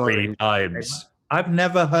story. 3 times. I've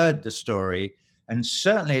never heard the story, and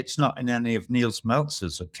certainly it's not in any of Neil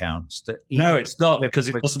Smeltzer's accounts. No, it's not, because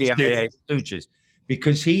it wasn't CIA stooges.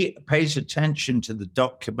 Because he pays attention to the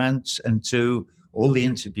documents and to all the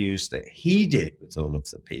interviews that he did with all of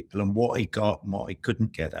the people and what he got and what he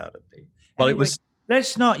couldn't get out of it. Well, anyway, it was.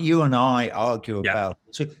 Let's not you and I argue about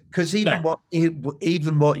it, because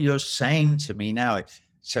even what you're saying to me now.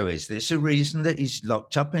 So is this a reason that he's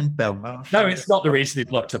locked up in Belmarsh? No, it's not the reason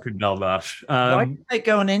he's locked up in Belmarsh. Why did they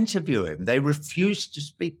go and interview him? They refused to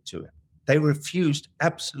speak to him. They refused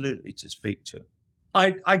absolutely to speak to him.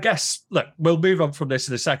 I guess, look, we'll move on from this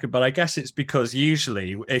in a second, but I guess it's because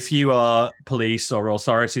usually if you are police or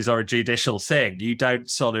authorities or a judicial thing, you don't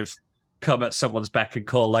sort of come at someone's beck and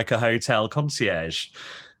call like a hotel concierge.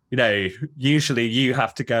 Usually you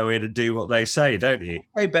have to go in and do what they say, don't you?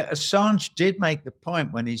 Hey, but Assange did make the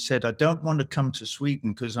point when he said, I don't want to come to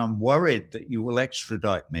Sweden because I'm worried that you will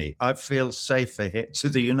extradite me. I feel safer here to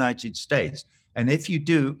the United States. And if you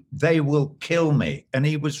do, they will kill me. And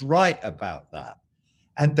he was right about that.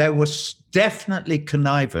 And there was definitely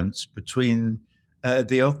connivance between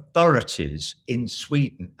the authorities in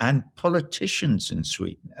Sweden and politicians in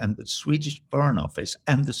Sweden and the Swedish Foreign Office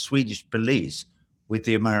and the Swedish police with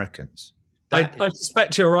the Americans. I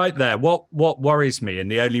suspect you're right there. What worries me, and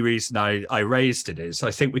the only reason I raised it, is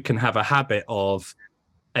I think we can have a habit of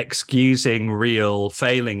excusing real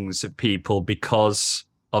failings of people because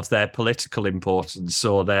of their political importance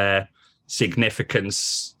or their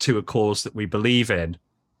significance to a cause that we believe in.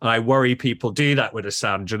 And I worry people do that with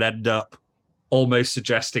Assange and end up almost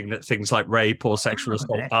suggesting that things like rape or sexual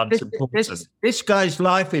assault aren't important. This guy's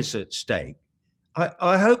life is at stake.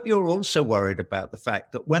 I hope you're also worried about the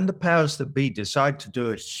fact that when the powers that be decide to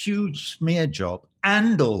do a huge smear job,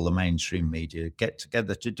 and all the mainstream media get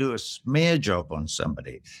together to do a smear job on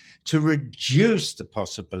somebody, to reduce the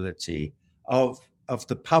possibility of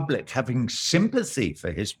the public having sympathy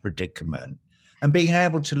for his predicament and being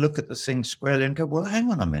able to look at the thing squarely and go, well,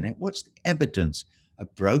 hang on a minute, what's the evidence? A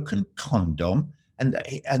broken condom, and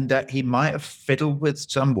that he might have fiddled with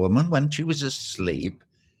some woman when she was asleep,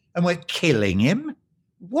 and we're killing him?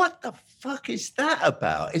 What the fuck is that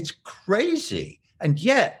about? It's crazy. And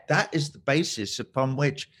yet that is the basis upon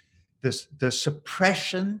which the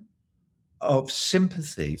suppression of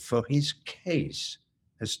sympathy for his case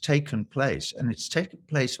has taken place. And it's taken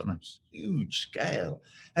place on a huge scale.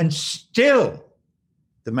 And still,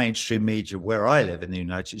 the mainstream media where I live in the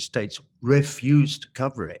United States refuse to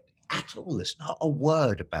cover it at all. There's not a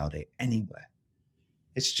word about it anywhere.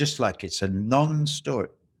 It's just like it's a non-story.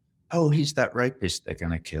 oh, he's that rapist they're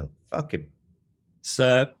going to kill. Fuck him.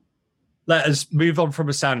 So let us move on from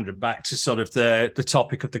Assange back to sort of the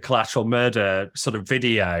topic of the collateral murder sort of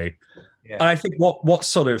video. Yeah. And I think what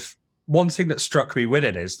sort of one thing that struck me with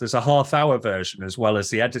it is there's a half-hour version as well as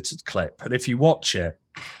the edited clip. And if you watch it,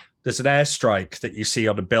 there's an airstrike that you see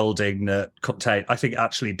on a building that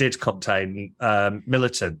did contain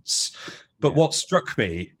militants. But what struck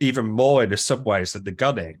me even more in some ways than the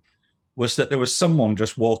gunning was that there was someone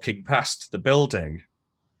just walking past the building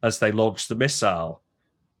as they launched the missile.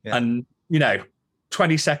 Yeah. And,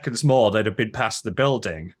 20 seconds more, they'd have been past the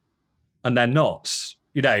building, and they're not.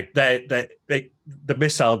 The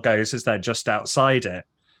missile goes as they're just outside it,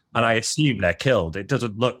 and I assume they're killed. It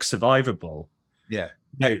doesn't look survivable. Yeah.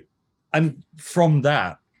 And from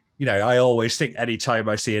that, I always think anytime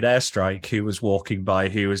I see an airstrike, who was walking by,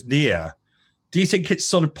 who was near. Do you think it's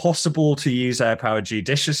sort of possible to use air power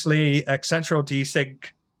judiciously, etc., or do you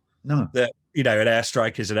think that an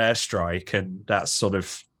airstrike is an airstrike, and that's sort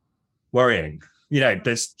of worrying?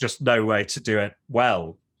 There's just no way to do it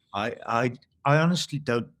well. I honestly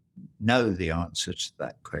don't know the answer to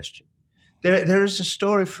that question. There is a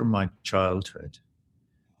story from my childhood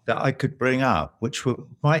that I could bring up, which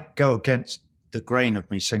might go against the grain of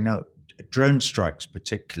me saying, no, drone strikes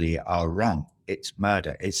particularly are wrong. It's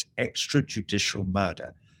murder. It's extrajudicial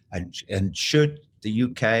murder. And should the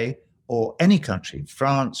UK or any country,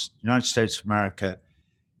 France, United States of America,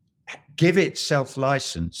 give itself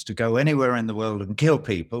license to go anywhere in the world and kill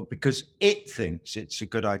people because it thinks it's a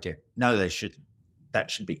good idea? No, they shouldn't. That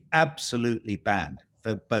should be absolutely banned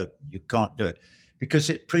for both. You can't do it because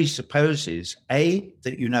it presupposes, A,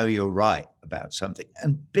 that you're right about something,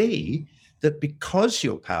 and B, that because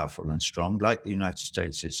you're powerful and strong, like the United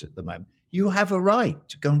States is at the moment, you have a right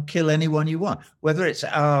to go and kill anyone you want, whether it's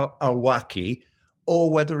al-Awlaki or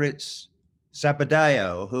whether it's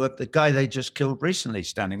Zabadayo, the guy they just killed recently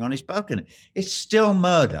standing on his balcony. It's still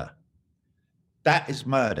murder. That is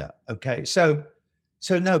murder, okay? So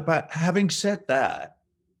no, but having said that,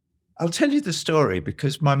 I'll tell you the story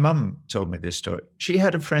because my mum told me this story. She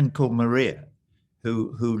had a friend called Maria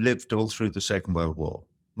who lived all through the Second World War.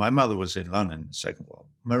 My mother was in London in the Second World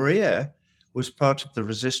War. Maria was part of the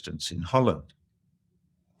resistance in Holland.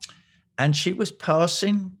 And she was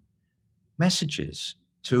passing messages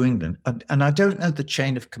to England. And I don't know the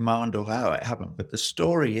chain of command or how it happened, but the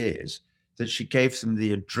story is that she gave them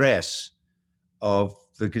the address of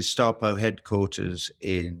the Gestapo headquarters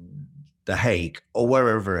in The Hague or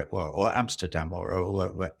wherever it was, or Amsterdam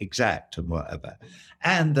or Exact and whatever.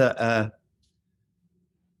 And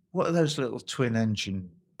what are those little twin engine,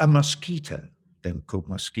 a Mosquito, they were called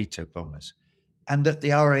Mosquito bombers. And that the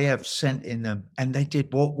RAF sent in them, and they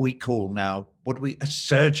did what we call now, a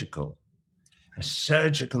surgical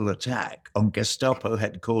attack on Gestapo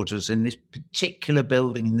headquarters in this particular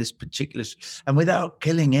building, and without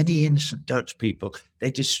killing any innocent Dutch people,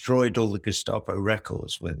 they destroyed all the Gestapo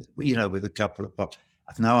records with a couple of pops.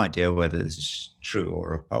 I've no idea whether this is true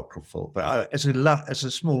or apocryphal, but as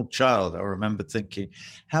a small child, I remember thinking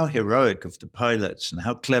how heroic of the pilots and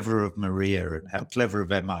how clever of Maria and how clever of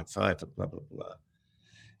MI5 and blah, blah, blah.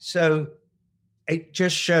 So it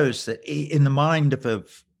just shows that in the mind of an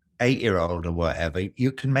 8-year-old or whatever,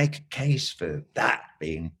 you can make a case for that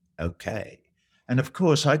being okay. And of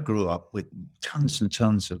course, I grew up with tons and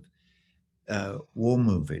tons of war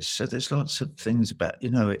movies. So there's lots of things about,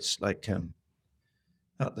 it's like,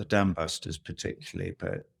 not the Dam Busters particularly,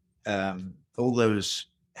 but all those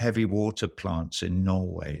heavy water plants in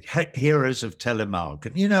Norway, Heroes of Telemark,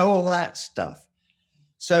 and all that stuff.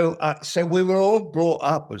 So we were all brought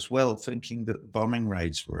up as well thinking that bombing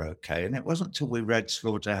raids were okay. And it wasn't until we read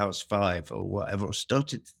Slaughterhouse-Five or whatever,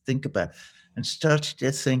 started to think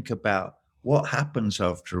about what happens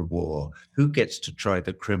after a war, who gets to try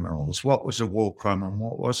the criminals, what was a war crime and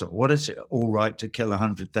what wasn't, what is it all right to kill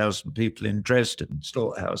 100,000 people in Dresden,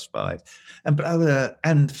 Slaughterhouse-Five, and the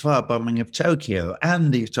firebombing of Tokyo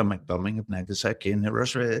and the atomic bombing of Nagasaki and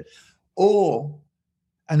Hiroshima,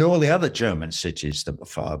 and all the other German cities that were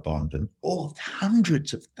firebombed, and all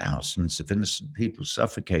hundreds of thousands of innocent people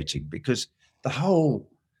suffocating because the whole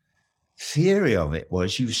theory of it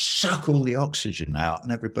was you suck all the oxygen out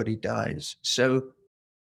and everybody dies. So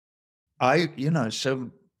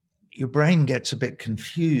so your brain gets a bit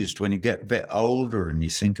confused when you get a bit older and you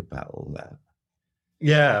think about all that.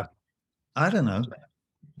 Yeah. I don't know.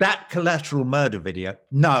 That collateral murder video,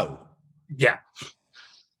 no. Yeah.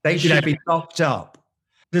 They should be locked up.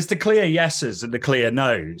 There's the clear yeses and the clear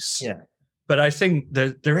nos. Yeah. But I think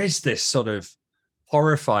that there is this sort of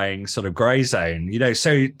horrifying sort of grey zone,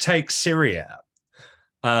 so take Syria.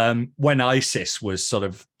 when ISIS was sort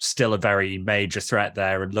of still a very major threat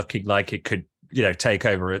there and looking like it could, take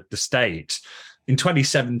over the state. In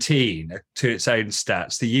 2017, to its own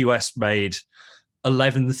stats, the US made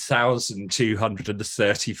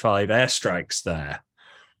 11,235 airstrikes there.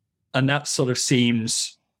 And that sort of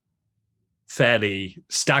seems fairly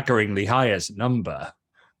staggeringly high as a number.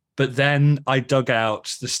 But then I dug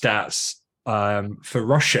out the stats for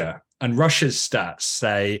Russia, and Russia's stats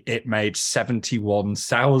say it made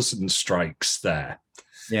 71,000 strikes there.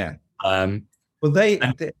 Yeah. Well, there's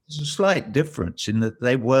a slight difference in that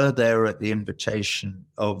they were there at the invitation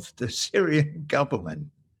of the Syrian government.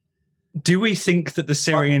 Do we think that the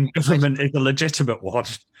Syrian government is a legitimate one?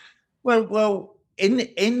 Well, in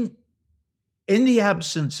the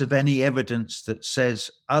absence of any evidence that says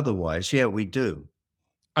otherwise, yeah, we do.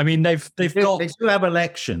 I mean, they still have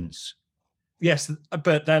elections. Yes,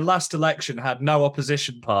 but their last election had no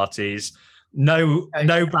opposition parties, no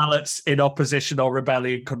ballots in opposition or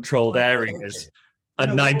rebellion-controlled areas,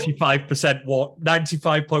 and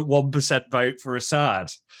 95.1% vote for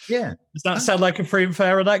Assad. Yeah, does that sound like a free and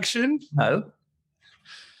fair election? No.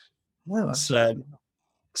 So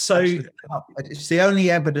it's the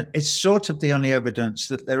only evidence. It's sort of the only evidence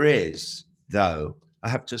that there is, though, I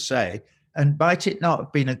have to say. And might it not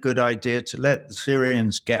have been a good idea to let the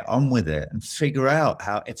Syrians get on with it and figure out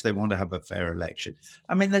if they want to have a fair election?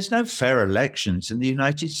 I mean, there's no fair elections in the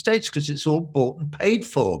United States because it's all bought and paid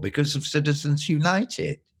for because of Citizens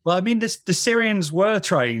United. Well, I mean, the Syrians were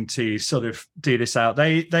trying to sort of do this out.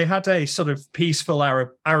 They had a sort of peaceful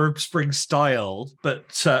Arab Spring style,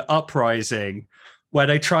 but uprising where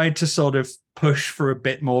they tried to sort of push for a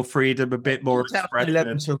bit more freedom, a bit more expression.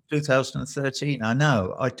 2011 until 2013. I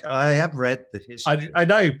know. I have read the history. I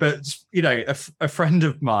know, but a friend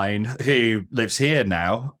of mine who lives here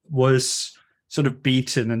now was sort of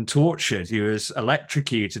beaten and tortured. He was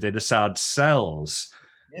electrocuted in Assad's cells,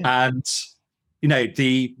 and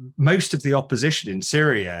the most of the opposition in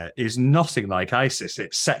Syria is nothing like ISIS.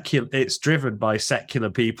 It's secular. It's driven by secular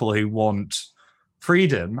people who want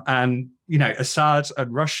freedom, and Assad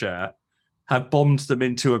and Russia have bombed them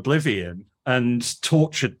into oblivion and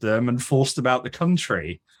tortured them and forced them out the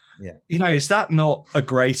country. Yeah. Is that not a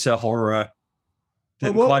greater horror?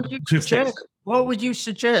 What would you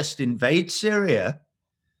suggest? Invade Syria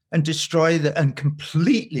and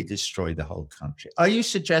completely destroy the whole country? Are you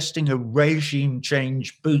suggesting a regime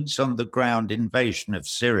change, boots on the ground invasion of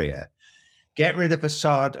Syria? Get rid of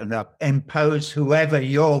Assad and impose whoever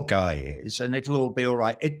your guy is, and it'll all be all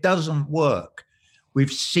right. It doesn't work.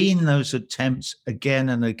 We've seen those attempts again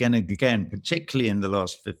and again and again, particularly in the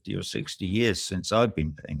last 50 or 60 years since I've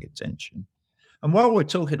been paying attention. And while we're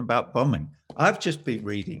talking about bombing, I've just been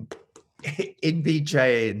reading in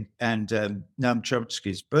Vijay and Noam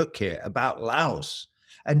Chomsky's book here about Laos.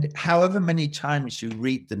 And however many times you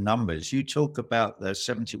read the numbers, you talk about the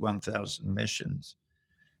 71,000 missions.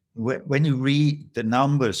 When you read the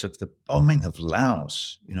numbers of the bombing of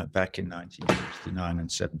Laos, back in 1969 and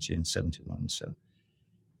 70 and 71, so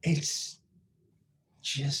it's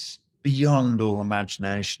just beyond all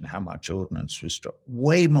imagination how much ordnance was dropped.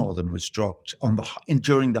 Way more than was dropped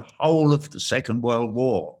during the whole of the Second World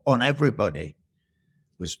War on everybody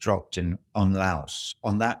was dropped on Laos,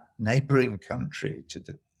 on that neighboring country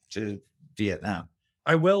to Vietnam.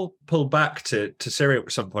 I will pull back to Syria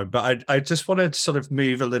at some point, but I just want to sort of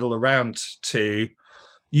move a little around to,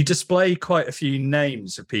 you display quite a few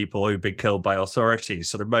names of people who've been killed by authorities,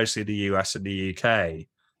 sort of mostly the US and the UK.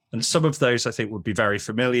 And some of those I think would be very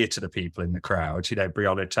familiar to the people in the crowd,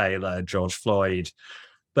 Breonna Taylor, George Floyd.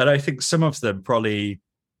 But I think some of them probably,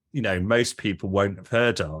 most people won't have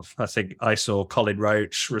heard of. I think I saw Colin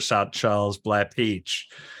Roach, Rashad Charles, Blair Peach.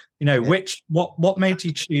 What made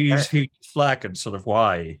you choose who to flag and sort of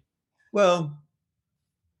why? Well,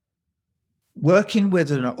 working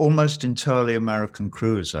with an almost entirely American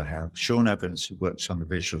crew as I have, Sean Evans, who works on the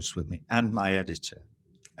visuals with me, and my editor,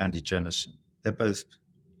 Andy Jennison, they're both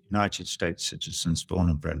United States citizens, born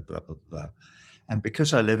and bred, blah, blah, blah. And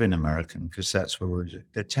because I live in America, because that's where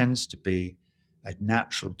there tends to be a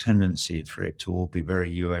natural tendency for it to all be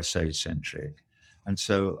very USA-centric. And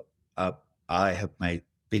so I have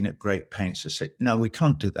been at great pains to say, no, we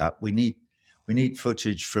can't do that. We need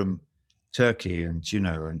footage from Turkey and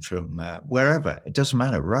from wherever. It doesn't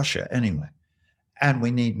matter, Russia anyway. And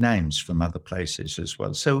we need names from other places as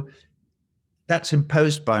well. So that's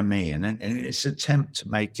imposed by me, and it's an attempt to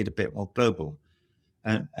make it a bit more global.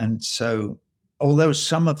 And so, although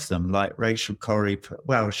some of them, like Rachel Corrie,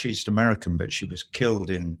 well, she's American, but she was killed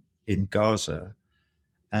in Gaza,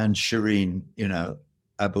 and Shireen,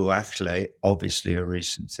 Abu Akleh, obviously a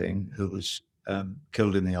recent thing, who was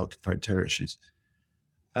killed in the occupied territories.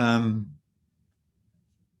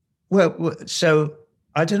 So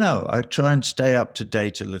I don't know. I try and stay up to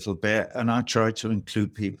date a little bit, and I try to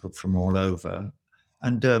include people from all over.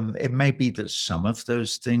 And it may be that some of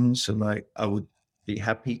those things are like I would be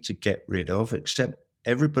happy to get rid of, except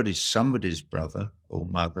everybody's somebody's brother or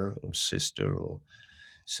mother or sister, or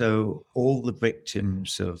so all the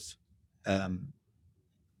victims of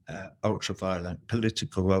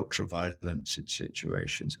political ultraviolence in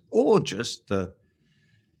situations, or just the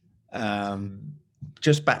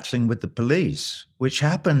just battling with the police, which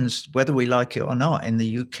happens whether we like it or not in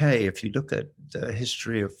the UK. If you look at the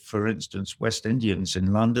history of, for instance, West Indians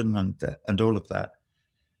in London and all of that,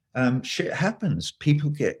 shit happens.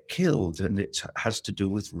 People get killed, and it has to do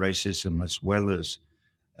with racism as well as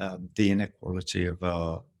the inequality of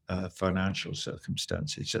our financial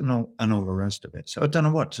circumstances and all the rest of it. So I don't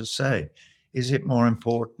know what to say. Is it more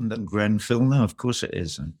important than Grenfell? No, of course it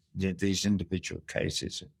isn't. These individual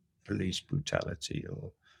cases of police brutality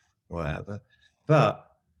or whatever. But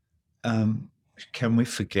can we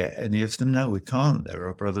forget any of them? No, we can't. There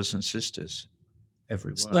are brothers and sisters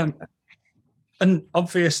everywhere. And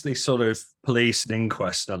obviously, sort of police and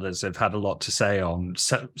inquest and others have had a lot to say on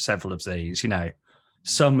several of these. You know,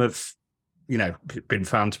 some have, you know, been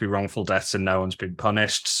found to be wrongful deaths and no one's been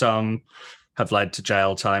punished. Some have led to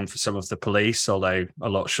jail time for some of the police, although a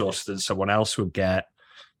lot shorter than someone else would get.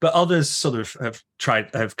 But others sort of have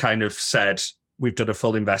kind of said, we've done a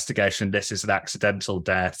full investigation. This is an accidental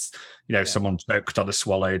death. You know, someone choked on a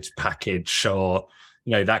swallowed package, or,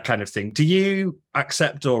 you know, that kind of thing. Do you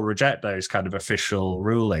accept or reject those kind of official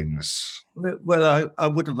rulings? Well, I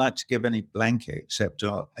wouldn't like to give any blanket, except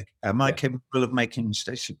am I capable of making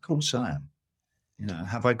mistakes? Of course I am. You know,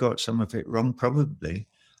 have I got some of it wrong? Probably.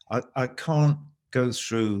 I can't go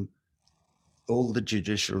through all the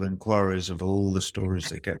judicial inquiries of all the stories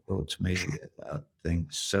that get brought to me about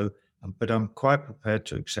things. So, but I'm quite prepared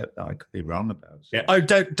to accept that I could be wrong about it. Yeah. Oh,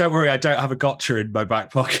 don't worry. I don't have a gotcha in my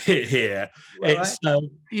back pocket here. Well, if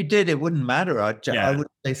you did, it wouldn't matter. I would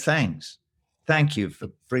say thanks. Thank you for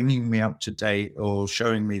bringing me up to date or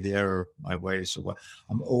showing me the error of my ways.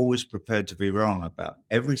 I'm always prepared to be wrong about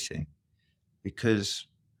everything, because,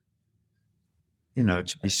 you know,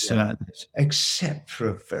 to be certain, except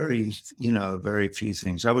for very few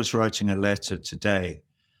things. I was writing a letter today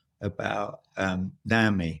about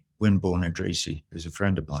Naomi Winborn Idrissi, who's a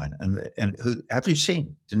friend of mine, and who, have you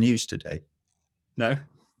seen the news today? No.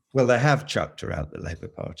 Well, they have chucked her out the Labour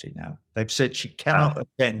Party now. They've said she cannot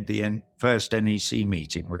attend the first NEC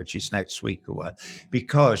meeting, which is next week or what,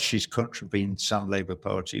 because she's contravened some Labour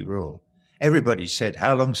Party rule. Everybody said,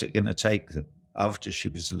 how long is it going to take them after she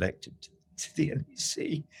was elected to the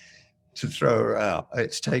NEC to throw her out?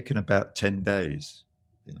 It's taken about 10 days,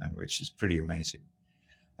 you know, which is pretty amazing.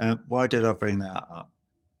 Why did I bring that up?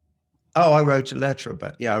 Oh, I wrote a letter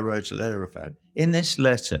about it. In this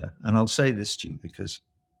letter, and I'll say this to you because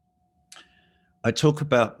I talk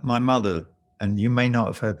about my mother, and you may not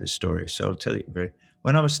have heard this story, so I'll tell you.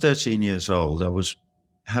 When I was 13 years old, I was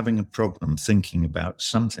having a problem thinking about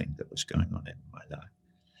something that was going on in my life.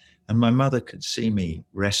 And my mother could see me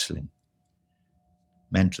wrestling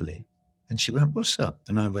mentally. And she went, what's up?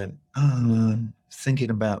 And I went, I'm thinking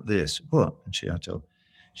about this. What? And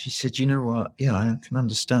she said, you know what? Yeah, I can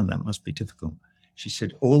understand that must be difficult. She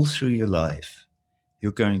said, all through your life,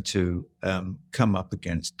 you're going to come up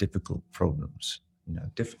against difficult problems, you know,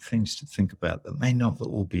 different things to think about that may not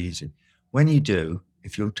all be easy. When you do,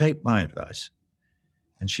 if you'll take my advice,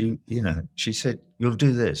 and she said, you'll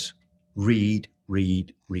do this, read,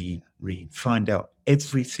 find out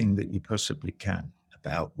everything that you possibly can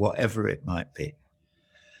about whatever it might be.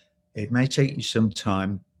 It may take you some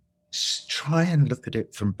time. Try and look at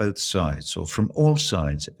it from both sides or from all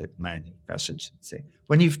sides of it, many facets of the thing.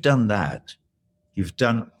 When you've done that, you've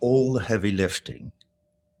done all the heavy lifting.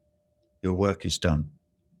 Your work is done.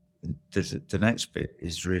 The next bit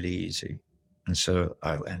is really easy. And so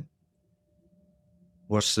I went,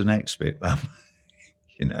 what's the next bit, Mum?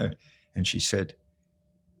 You know, and she said,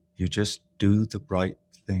 you just do the right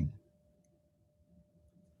thing.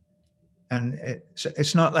 And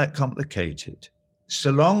it's not that complicated.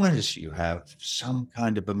 So long as you have some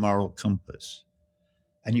kind of a moral compass,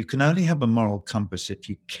 and you can only have a moral compass if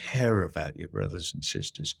you care about your brothers and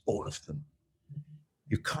sisters, all of them.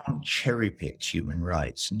 You can't cherry pick human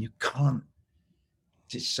rights, and you can't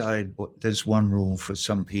decide there's one rule for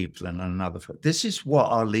some people and another for. This is what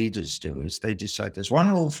our leaders do: is they decide there's one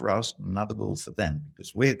rule for us and another rule for them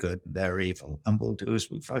because we're good and they're evil, and we'll do as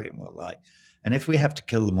we fucking well like. And if we have to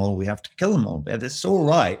kill them all, we have to kill them all. But it's all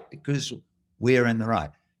right because we're in the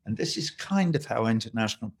right. And this is kind of how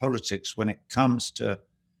international politics, when it comes to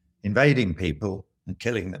invading people and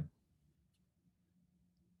killing them,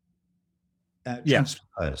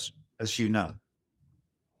 transpires, as you know.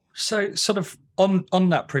 So sort of on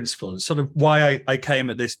that principle, sort of why I came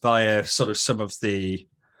at this via sort of some of the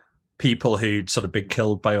people who'd sort of been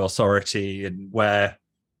killed by authority, and where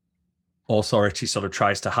authority sort of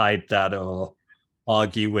tries to hide that or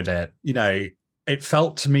argue with it. You know, it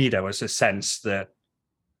felt to me there was a sense that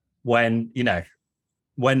when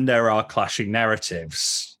there are clashing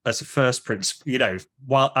narratives, as a first principle, you know,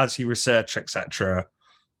 while as you research, etc.,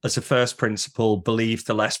 as a first principle, believe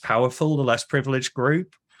the less powerful, the less privileged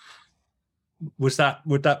group. Would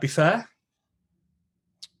that be fair?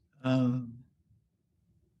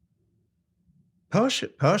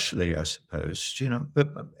 Partially, I suppose, you know,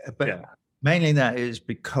 but Yeah. mainly that is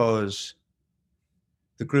because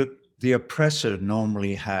the oppressor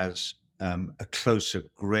normally has a closer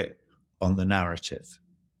grip on the narrative,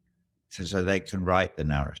 so they can write the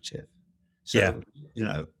narrative. So, you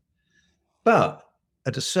know, but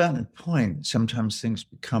at a certain point, sometimes things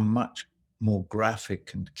become much more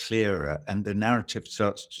graphic and clearer, and the narrative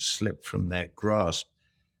starts to slip from their grasp.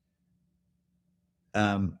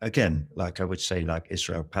 Again, like I would say, like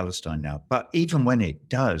Israel-Palestine now. But even when it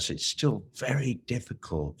does, it's still very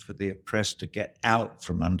difficult for the oppressed to get out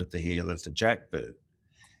from under the heel of the jackboot.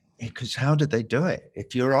 Because how do they do it?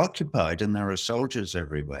 If you're occupied and there are soldiers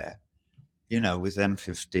everywhere, you know, with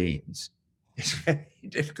M15s, it's very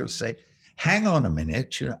difficult to say, hang on a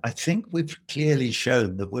minute, you know, I think we've clearly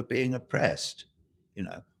shown that we're being oppressed. You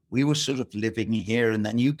know, we were sort of living here, and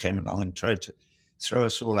then you came along and tried to throw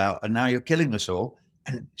us all out, and now you're killing us all.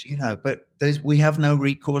 And, you know, but we have no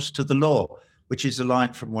recourse to the law, which is a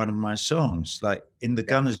line from one of my songs. Like, in the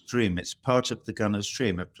gunner's dream, it's part of the gunner's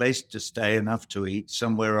dream, a place to stay, enough to eat,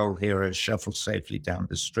 somewhere old heroes shuffle safely down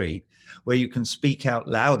the street, where you can speak out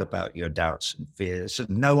loud about your doubts and fears, and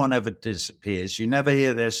no one ever disappears. You never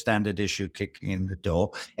hear their standard issue kicking in the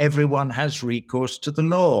door. Everyone has recourse to the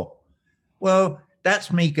law. Well,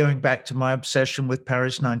 that's me going back to my obsession with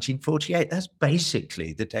Paris 1948. That's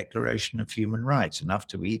basically the Declaration of Human Rights, enough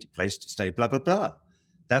to eat, a place to stay, blah, blah, blah.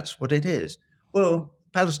 That's what it is. Well,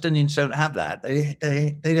 Palestinians don't have that.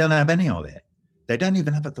 They don't have any of it. They don't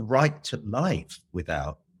even have the right to life with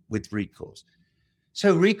recourse.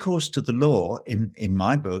 So recourse to the law, in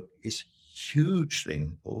my book, is hugely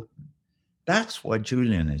important. That's why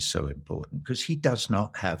Julian is so important, because he does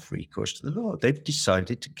not have recourse to the law. They've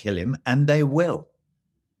decided to kill him, and they will.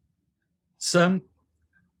 So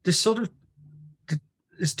it's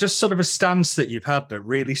just sort of a stance that you've had that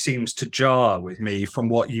really seems to jar with me from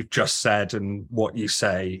what you've just said and what you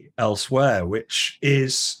say elsewhere, which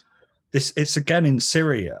is this. It's again in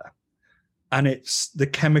Syria, and it's the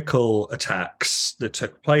chemical attacks that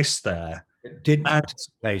took place there. It didn't take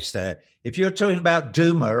place there. If you're talking about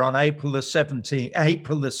Douma on April the 7th,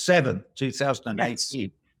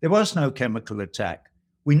 2018, there was no chemical attack.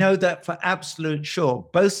 We know that for absolute sure.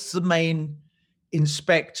 Both the main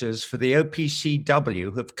inspectors for the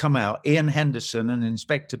OPCW have come out, Ian Henderson and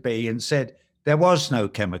Inspector B, and said there was no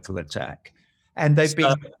chemical attack. And they've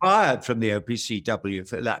been fired from the OPCW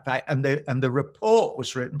for that fact. And the report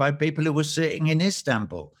was written by people who were sitting in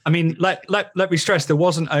Istanbul. I mean, let me stress, there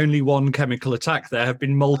wasn't only one chemical attack. There have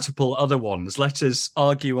been multiple other ones. Let us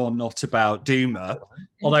argue or not about Douma,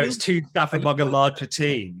 although it's too staff among a larger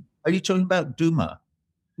team. Are you talking about Douma?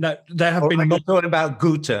 No, there have been. Are you talking about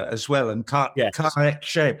Ghouta as well, and Khalek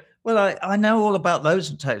Shaib? Well, I know all about those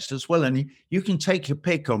attacks as well, and you can take your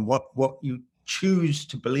pick on what you choose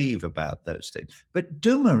to believe about those things. But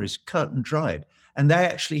Douma is cut and dried. And they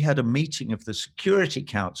actually had a meeting of the Security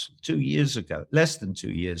Council 2 years ago, less than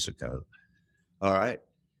 2 years ago. All right.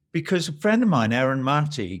 Because a friend of mine, Aaron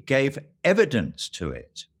Marty, gave evidence to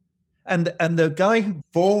it. And the guy who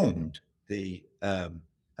formed the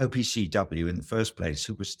OPCW in the first place,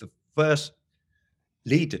 who was the first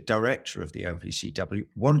director of the OPCW,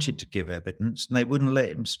 wanted to give evidence, and they wouldn't let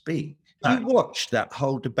him speak. You watched that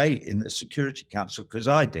whole debate in the Security Council, because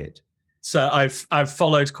I did. So I've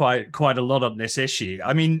followed quite a lot on this issue.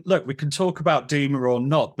 I mean, look, we can talk about Douma or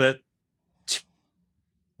not, but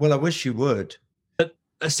well, I wish you would. But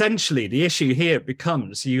essentially, the issue here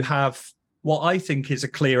becomes you have what I think is a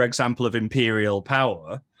clear example of imperial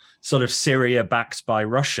power, sort of Syria backed by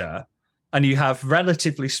Russia, and you have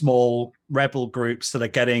relatively small rebel groups that are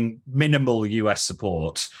getting minimal US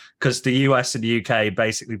support because the US and the UK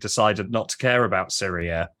basically decided not to care about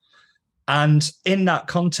Syria. And in that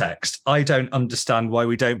context, I don't understand why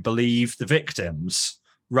we don't believe the victims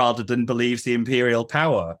rather than believe the imperial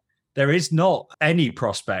power. there is not any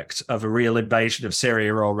prospect of a real invasion of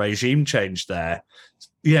Syria or regime change there.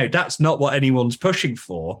 That's not what anyone's pushing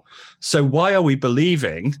for. So why are we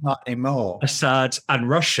believing Not anymore. Assad and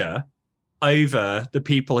Russia over the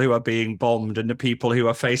people who are being bombed and the people who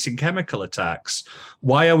are facing chemical attacks?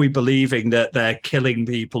 Why are we believing that they're killing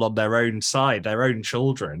people on their own side, their own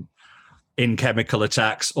children, in chemical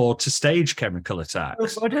attacks or to stage chemical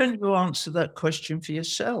attacks? Why don't you answer that question for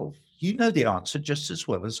yourself? You know the answer just as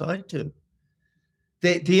well as I do.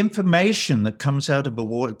 The information that comes out of a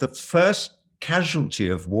war, the first casualty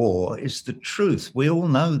of war is the truth. We all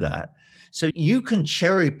know that. So you can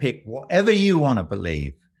cherry pick whatever you want to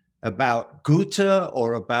believe about Ghouta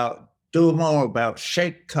or about Douma or about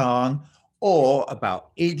Sheikh Khan or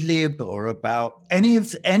about Idlib or about any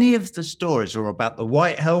of the stories, or about the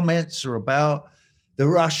White Helmets or about the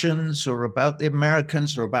Russians or about the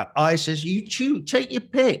Americans or about ISIS. You choose, take your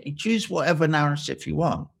pick. You choose whatever narrative you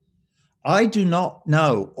want. I do not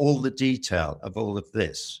know all the detail of all of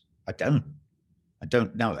this. I don't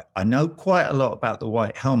know it. I know quite a lot about the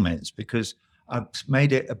White Helmets because I've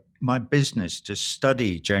made it my business to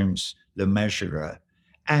study James Le Mesurier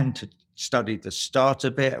and to study the start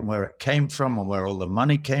of it and where it came from and where all the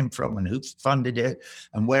money came from and who funded it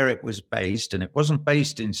and where it was based. And it wasn't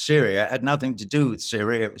based in Syria. It had nothing to do with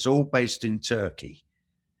Syria. It was all based in Turkey.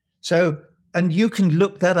 So, and you can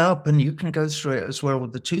look that up and you can go through it as well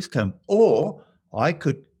with the tooth comb. Or I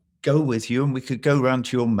could go with you and we could go round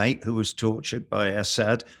to your mate who was tortured by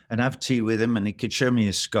Assad and have tea with him and he could show me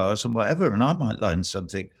his scars and whatever, and I might learn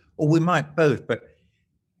something. Or we might both, but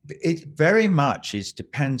it very much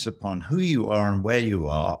depends upon who you are and where you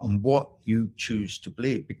are and what you choose to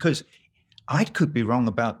believe. Because I could be wrong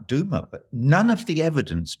about Douma, but none of the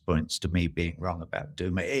evidence points to me being wrong about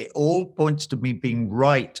Douma. It all points to me being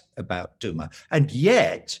right about Douma. And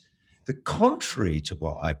yet, the contrary to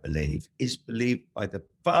what I believe is believed by the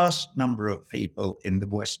vast number of people in the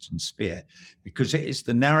Western sphere, because it is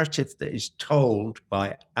the narrative that is told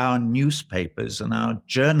by our newspapers and our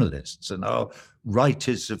journalists and our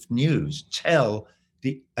writers of news tell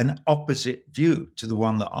an opposite view to the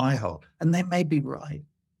one that I hold, and they may be right.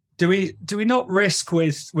 Do we not risk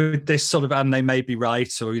with this sort of, and they may be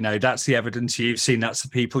right, or that's the evidence you've seen, that's the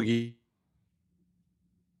people you've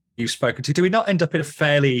spoken to? Do we not end up in a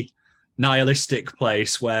fairly nihilistic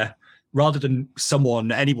place where, rather than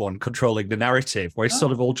anyone controlling the narrative, we're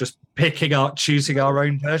sort of all just picking out, choosing our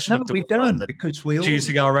own version of the we don't, because we all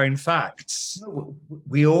choosing our own facts?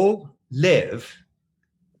 We all live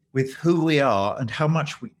with who we are and how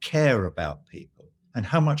much we care about people and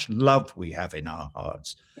how much love we have in our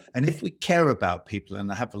hearts. And if we care about people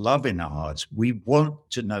and have love in our hearts, we want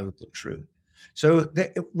to know the truth. So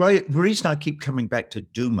the reason I keep coming back to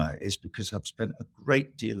Douma is because I've spent a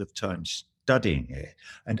great deal of time studying it.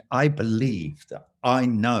 And I believe that I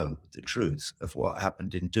know the truth of what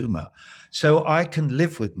happened in Douma. So I can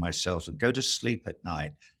live with myself and go to sleep at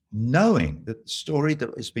night knowing that the story that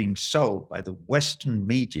is being sold by the Western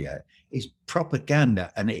media is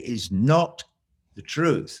propaganda and it is not the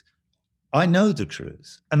truth. I know the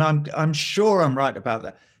truth, and I'm sure I'm right about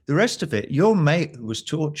that. The rest of it, your mate who was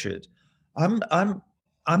tortured, I'm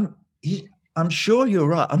sure you're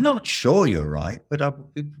right. I'm not sure you're right, but I'll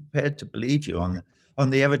be prepared to believe you on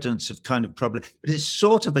the evidence of kind of problem. But it's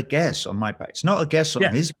sort of a guess on my part. It's not a guess on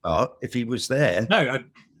his part if he was there. No,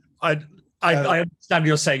 I understand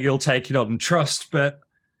you're saying you'll take it on trust, but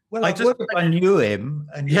I knew him.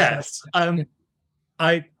 And yes,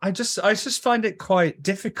 I just find it quite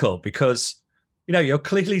difficult because, you're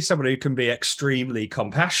clearly someone who can be extremely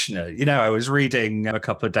compassionate. I was reading a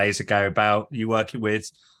couple of days ago about you working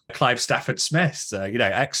with Clive Stafford Smith,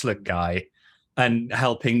 excellent guy, and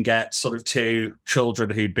helping get sort of 2 children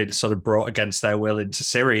who'd been sort of brought against their will into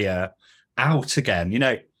Syria out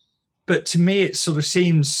again, But to me, it sort of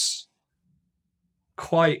seems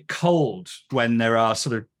quite cold when there are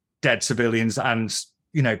sort of dead civilians and,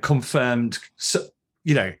 confirmed,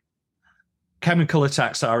 chemical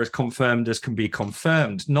attacks are as confirmed as can be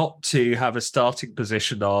confirmed, not to have a starting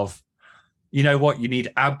position of, you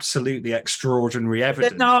need absolutely extraordinary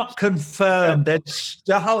evidence. They're not confirmed.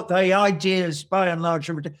 The ideas, by and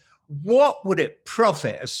large, what would it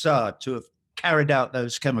profit Assad to have carried out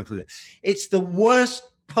those chemical? It's the worst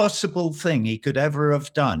possible thing he could ever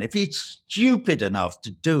have done. If he's stupid enough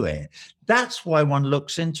to do it, that's why one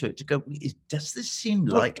looks into it to go, does this seem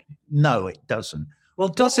like? No, it doesn't. Well,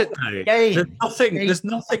 does it though? There's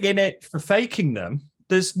nothing in it for faking them.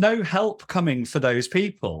 There's no help coming for those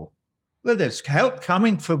people. Well, there's help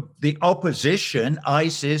coming from the opposition,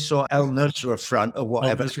 ISIS or al-Nusra Front or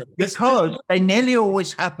whatever, because they nearly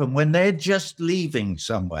always happen when they're just leaving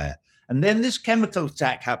somewhere. And then this chemical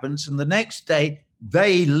attack happens, and the next day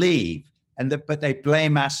they leave, but they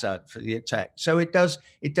blame Assad for the attack. So it does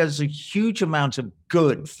a huge amount of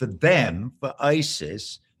good for them, for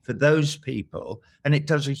ISIS, for those people, and it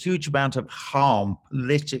does a huge amount of harm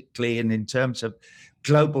politically and in terms of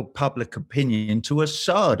global public opinion to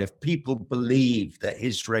Assad if people believe that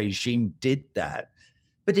his regime did that.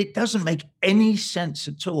 But it doesn't make any sense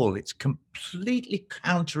at all. It's completely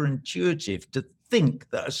counterintuitive to think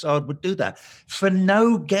that Assad would do that for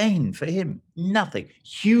no gain for him. Nothing.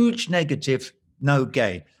 Huge negative, no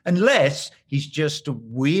gain. Unless he's just a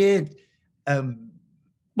weird...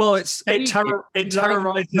 it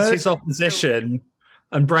terrorizes his opposition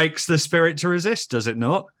and breaks the spirit to resist, does it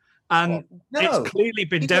not? And it's clearly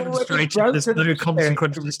been demonstrated there's no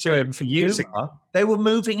consequences to him for using it. They were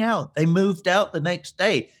moving out. They moved out the next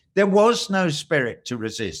day. There was no spirit to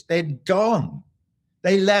resist. They'd gone.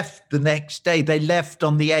 They left the next day. They left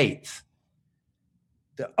on the 8th.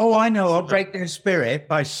 I know, I'll break their spirit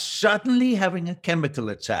by suddenly having a chemical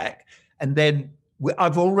attack. And then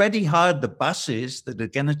I've already hired the buses that are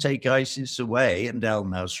going to take ISIS away and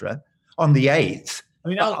al-Nusra on the 8th. I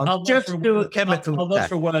mean, I'll just do a chemical attack. I'll look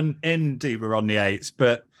for one in Douma on the 8th.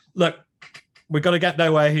 But look, we've got to get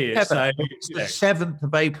nowhere here. Yeah, so it's the 7th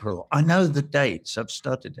of April. I know the dates. I've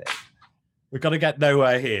studied it. We've got to get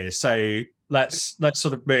nowhere here. So let's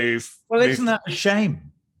sort of move. Well, isn't that a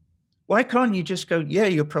shame? Why can't you just go, yeah,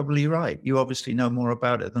 you're probably right. You obviously know more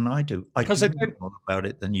about it than I do. I know more about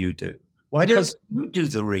it than you do. Why don't you do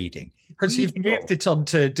the reading? Because you've moved it on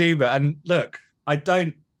to Douma. And look,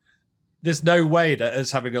 there's no way that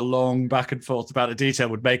us having a long back and forth about the detail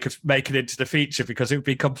would make it into the feature, because it would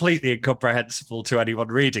be completely incomprehensible to anyone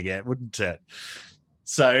reading it, wouldn't it?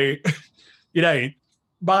 So,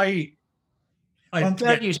 I'm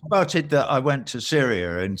glad you spotted that I went to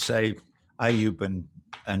Syria and say Ayub and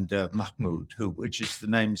Mahmoud, which is the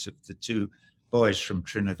names of the two boys from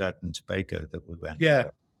Trinidad and Tobago that we went.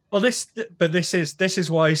 Yeah. Well, this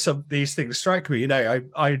is why some of these things strike me.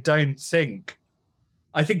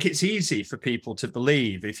 I think it's easy for people to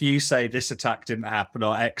believe if you say this attack didn't happen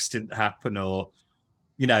or X didn't happen or,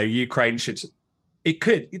 Ukraine should. It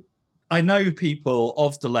could. I know people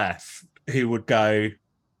of the left who would go,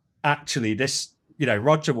 actually, this,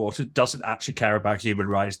 Roger Waters doesn't actually care about human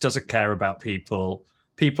rights, doesn't care about people.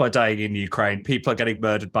 People are dying in Ukraine. People are getting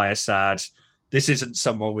murdered by Assad. This isn't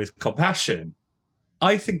someone with compassion.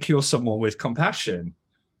 I think you're someone with compassion,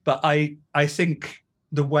 but I think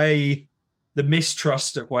the way the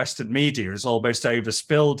mistrust of Western media is almost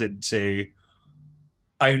overspilled into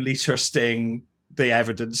only trusting the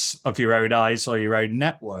evidence of your own eyes or your own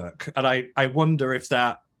network. And I wonder if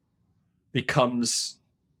that becomes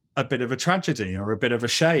a bit of a tragedy or a bit of a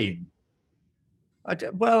shame. I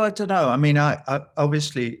don't know. I mean, I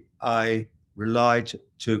obviously relied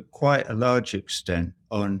to quite a large extent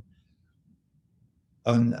on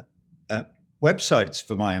websites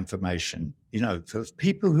for my information, for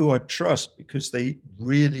people who I trust, because they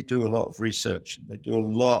really do a lot of research. They do a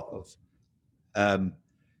lot of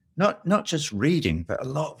not just reading, but a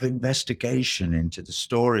lot of investigation into the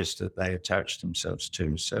stories that they attach themselves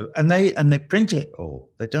to. So, and they print it all.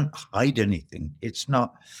 They don't hide anything. It's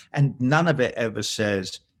not, and none of it ever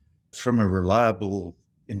says from a reliable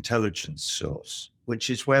intelligence source, which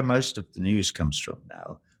is where most of the news comes from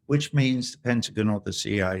now, which means the Pentagon or the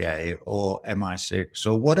CIA or MI6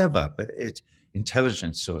 or whatever, but it's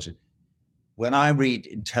intelligence sources. When I read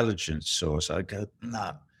intelligence source, I go,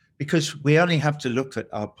 no, because we only have to look at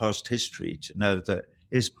our past history to know that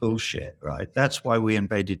it's bullshit, right? That's why we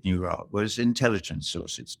invaded Iraq, was intelligence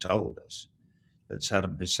sources told us that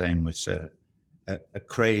Saddam Hussein was a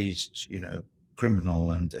crazed,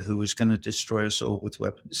 criminal and who was going to destroy us all with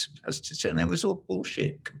weapons. And it was all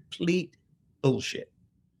bullshit, complete bullshit.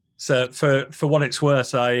 So for what it's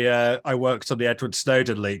worth, I worked on the Edward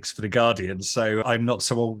Snowden leaks for The Guardian, so I'm not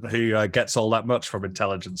someone who gets all that much from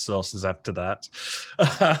intelligence sources after that.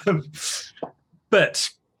 But,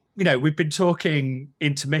 we've been talking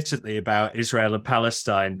intermittently about Israel and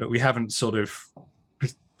Palestine, but we haven't sort of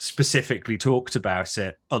specifically talked about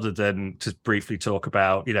it other than to briefly talk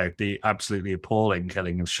about, the absolutely appalling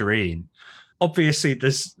killing of Shireen. Obviously,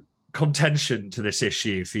 there's contention to this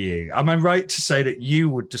issue for you. Am I right to say that you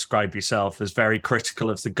would describe yourself as very critical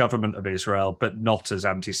of the government of Israel, but not as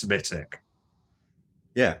anti-Semitic?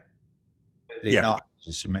 Yeah. Not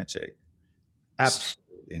anti-Semitic.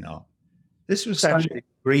 Absolutely not. This was actually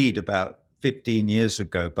agreed about 15 years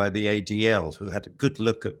ago by the ADL, who had a good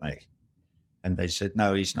look at me. And they said,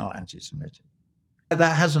 no, he's not anti-Semitic.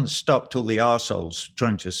 That hasn't stopped all the arseholes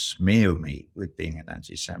trying to smear me with being an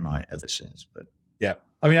anti-Semite ever since. But yeah.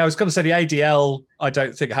 I mean, I was going to say the ADL, I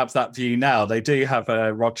don't think have that view now. They do have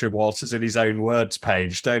a Roger Waters in his own words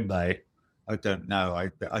page, don't they? I don't know.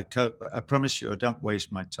 I promise you, I don't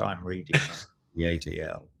waste my time reading the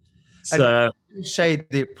ADL. So, You say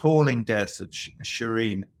the appalling deaths of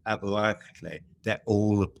Shireen Abu Akleh, they're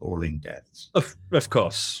all appalling deaths. of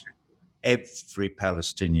course. Every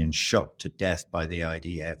Palestinian shot to death by the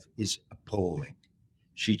IDF is appalling.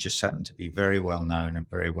 She just happened to be very well known and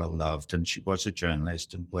very well loved, and she was a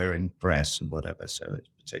journalist and we're in press and whatever.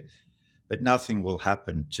 But nothing will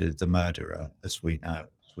happen to the murderer, as we know.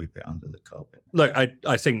 Sweep it under the carpet. Look,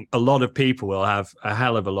 I think a lot of people will have a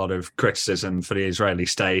hell of a lot of criticism for the Israeli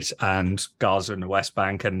state and Gaza and the West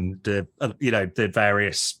Bank and the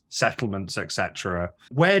various settlements, etc.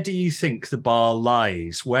 Where do you think the bar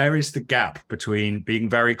lies? Where is the gap between being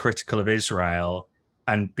very critical of Israel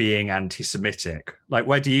and being anti-Semitic? Like,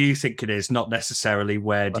 where do you think it is? Not necessarily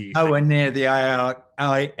where do you? Nowhere near the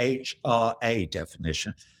IHRA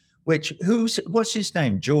definition. What's his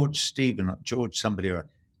name? George somebody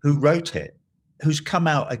who wrote it, who's come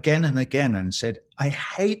out again and again and said, I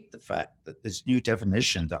hate the fact that this new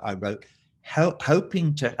definition that I wrote,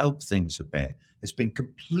 hoping to help things a bit, has been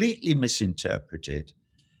completely misinterpreted,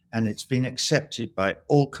 and it's been accepted by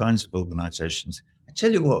all kinds of organizations. I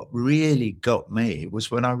tell you what really got me was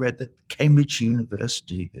when I read that Cambridge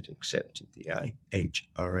University had accepted the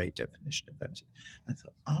IHRA definition of anti. I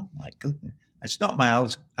thought, oh my goodness. It's not my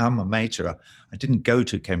alma mater. I didn't go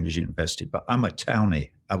to Cambridge University, but I'm a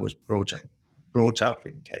townie. I was brought up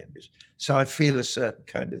in Cambridge. So I feel a certain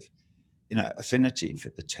kind of, affinity for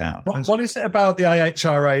the town. What is it about the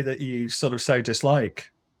IHRA that you sort of so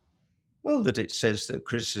dislike? Well, that it says that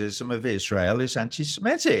criticism of Israel is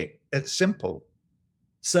anti-Semitic. It's simple.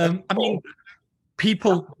 So, I mean,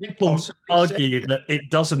 people argue that it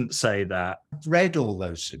doesn't say that. I've read all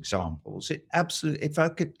those examples. It absolutely, if I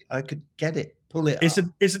could get it, pull it up.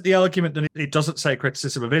 Isn't the argument that it doesn't say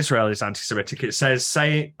criticism of Israel is anti-Semitic? It says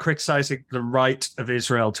criticizing the right of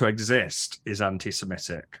Israel to exist is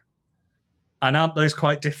anti-Semitic. And aren't those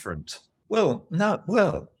quite different? Well, no.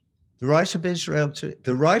 Well, the right of Israel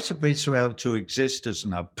to exist as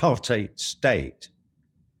an apartheid state.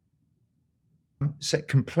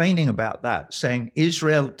 Complaining about that, saying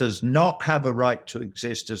Israel does not have a right to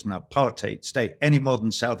exist as an apartheid state any more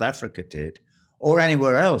than South Africa did or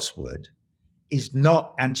anywhere else would, is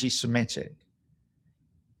not anti-Semitic.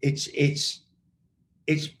 It's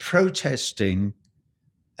protesting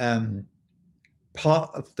part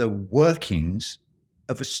of the workings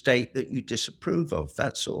of a state that you disapprove of.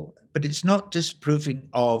 That's all. But it's not disapproving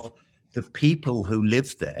of the people who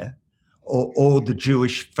live there. Or the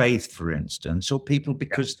Jewish faith, for instance, or people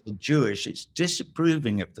because they're Jewish. It's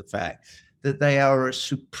disapproving of the fact that they are a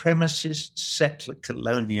supremacist, settler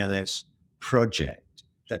colonialist project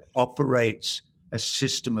that operates a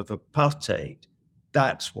system of apartheid.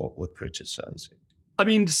 That's what we're criticizing. I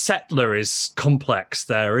mean, settler is complex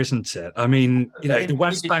there, isn't it? I mean, the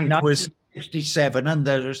West Bank was 1967 and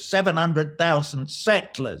there are 700,000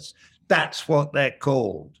 settlers. That's what they're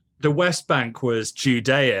called. The West Bank was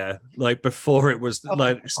Judea, like before it was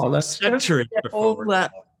centuries before. All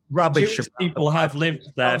that rubbish. Jewish people have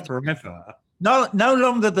lived there forever. No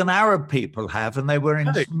longer than Arab people have, and they were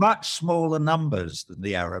in much smaller numbers than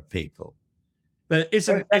the Arab people. But they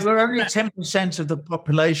were only 10% of the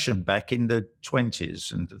population back in the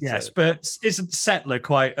 20s. Yes, but isn't settler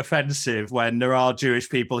quite offensive when there are Jewish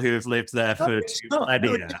people who have lived there for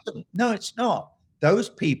millennia? No, it's not. Those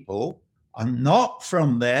people are not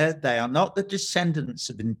from there. They are not the descendants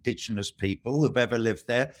of indigenous people who've ever lived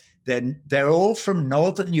there. They're all from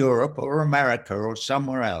Northern Europe or America or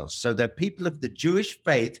somewhere else. So they're people of the Jewish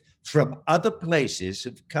faith from other places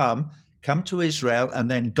who've come to Israel and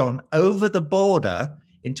then gone over the border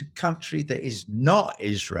into country that is not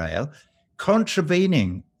Israel,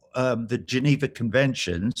 contravening the Geneva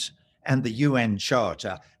Conventions and the UN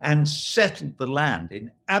Charter, and settled the land in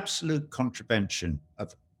absolute contravention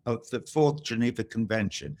of the Fourth Geneva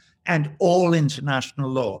Convention and all international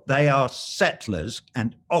law. They are settlers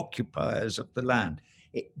and occupiers of the land.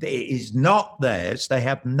 It is not theirs. They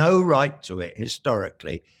have no right to it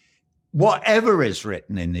historically. Whatever is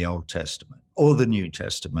written in the Old Testament or the New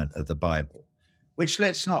Testament of the Bible, which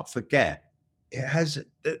let's not forget, it has,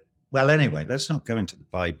 well, anyway, let's not go into the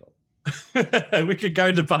Bible. We could go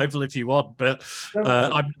into the Bible if you want, but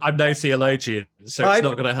I'm no theologian, so it's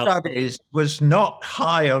not going to help. Studies was not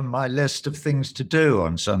high on my list of things to do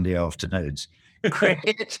on Sunday afternoons.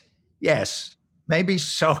 Cricket, yes. Maybe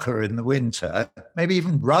soccer in the winter, maybe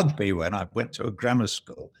even rugby when I went to a grammar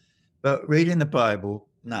school. But reading the Bible,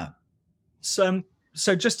 no. So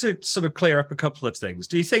So just to sort of clear up a couple of things,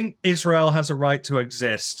 do you think Israel has a right to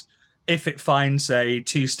exist if it finds a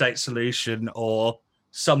two-state solution or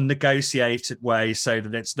some negotiated way so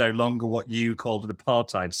that it's no longer what you called an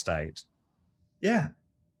apartheid state? Yeah.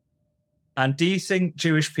 And do you think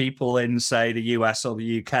Jewish people in, say, the US or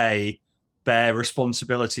the UK bear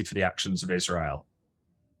responsibility for the actions of Israel?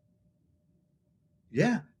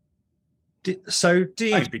 Yeah. So do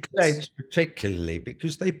you? Because, particularly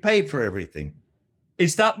because they pay for everything.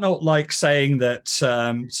 Is that not like saying that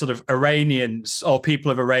sort of Iranians or people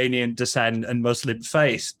of Iranian descent and Muslim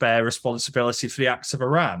faith bear responsibility for the acts of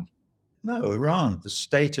Iran? No, Iran, the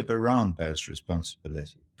state of Iran bears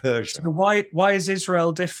responsibility. Persia. So why is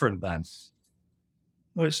Israel different then?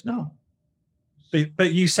 Well, it's not.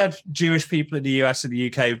 But you said Jewish people in the US and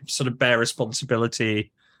the UK sort of bear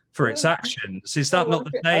responsibility for its actions. Is that not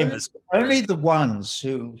the same as only the ones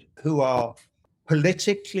who are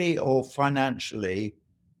politically or financially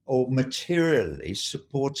or materially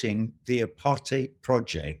supporting the apartheid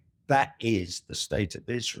project? That is the state of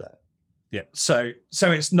Israel. Yeah. So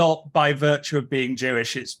it's not by virtue of being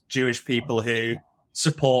Jewish, it's Jewish people who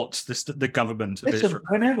support the government of Israel.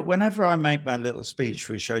 Whenever I make my little speech,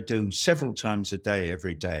 which I do several times a day,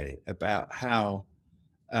 every day, about how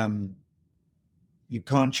you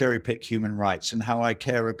can't cherry pick human rights and how I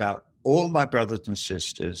care about all my brothers and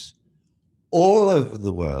sisters all over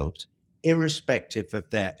the world, irrespective of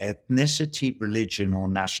their ethnicity, religion, or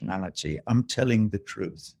nationality, I'm telling the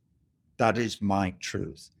truth. That is my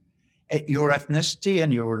truth. Your ethnicity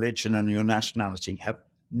and your religion and your nationality have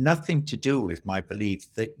nothing to do with my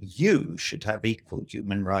belief that you should have equal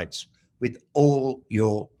human rights with all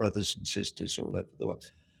your brothers and sisters all over the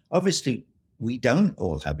world. Obviously, we don't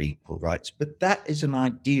all have equal rights, but that is an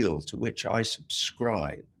ideal to which I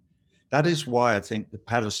subscribe. That is why I think the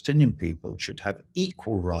Palestinian people should have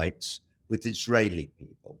equal rights with Israeli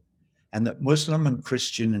people, and that Muslim and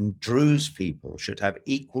Christian and Druze people should have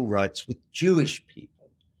equal rights with Jewish people,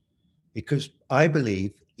 because I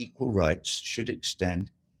believe equal rights should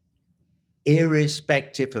extend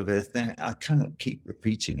irrespective of everything. I cannot keep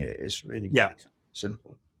repeating it. It's really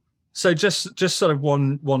simple. So just sort of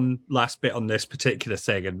one last bit on this particular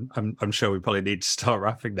thing, and I'm sure we probably need to start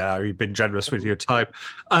wrapping now. You've been generous with your time.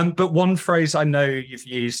 But one phrase I know you've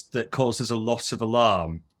used that causes a lot of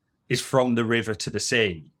alarm is from the river to the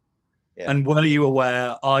sea. Yeah. And are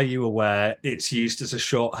you aware it's used as a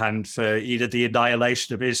shorthand for either the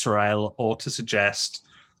annihilation of Israel or to suggest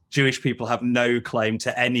Jewish people have no claim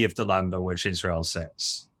to any of the land on which Israel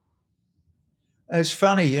sits? It's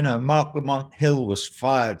funny, Mark Lamont Hill was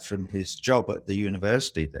fired from his job at the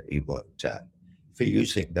university that he worked at for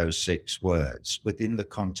using those 6 words within the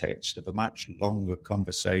context of a much longer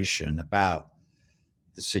conversation about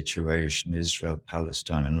the situation, Israel,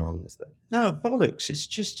 Palestine, and all of that. No, bollocks. It's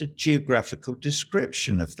just a geographical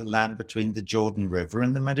description of the land between the Jordan River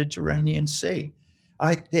and the Mediterranean Sea.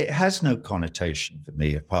 It has no connotation for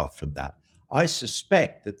me apart from that. I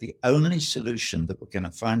suspect that the only solution that we're going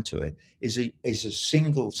to find to it is a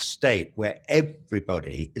single state where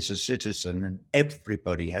everybody is a citizen and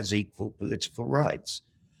everybody has equal political rights.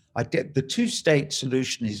 The two-state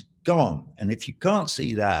solution is gone. And if you can't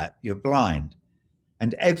see that, you're blind.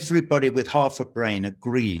 And everybody with half a brain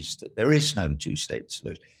agrees that there is no two-state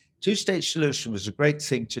solution. Two-state solution was a great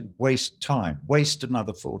thing to waste time, waste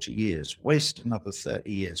another 40 years, waste another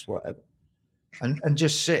 30 years, whatever. And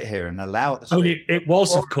just sit here and allow it. It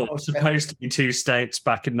was, of course, supposed to be 2 states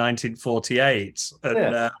back in 1948.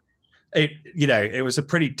 And, it was a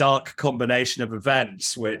pretty dark combination of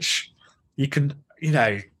events, which you can,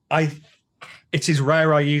 it is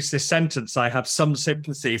rare I use this sentence. I have some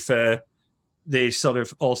sympathy for the sort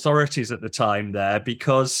of authorities at the time there,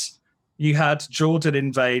 because you had Jordan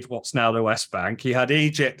invade what's now the West Bank. You had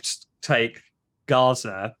Egypt take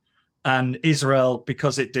Gaza, and Israel,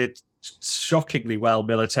 because it did shockingly well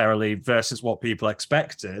militarily versus what people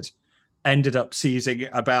expected, ended up seizing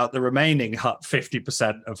about the remaining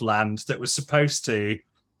 50% of land that was supposed to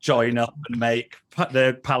join up and make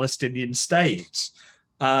the Palestinian state.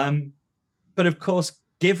 But of course,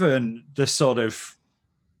 given the sort of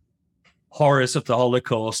horrors of the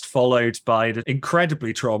Holocaust, followed by the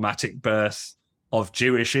incredibly traumatic birth of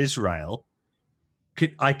Jewish Israel,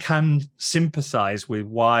 I can sympathize with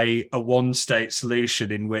why a one-state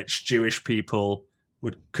solution in which Jewish people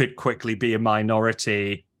could quickly be a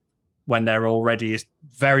minority when they're already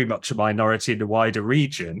very much a minority in the wider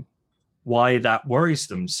region, why that worries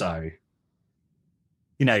them so.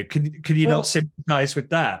 Can you not sympathize with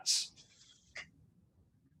that?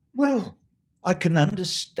 Well, I can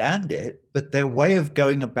understand it, but their way of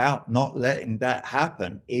going about not letting that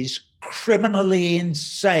happen is criminally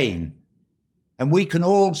insane. And we can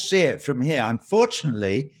all see it from here.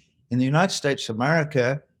 Unfortunately, in the United States of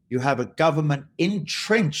America, you have a government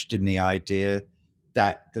entrenched in the idea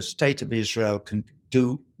that the state of Israel can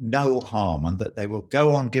do no harm and that they will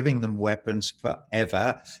go on giving them weapons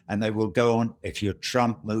forever. And they will go on, if you're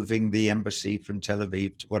Trump, moving the embassy from Tel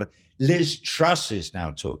Aviv to whatever. Liz Truss is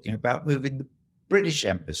now talking about moving the British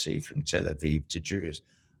embassy from Tel Aviv to Jerusalem.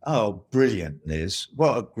 Oh, brilliant, Liz.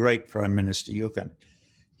 What a great prime minister you're going to.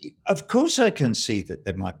 Of course, I can see that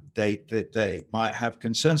they might have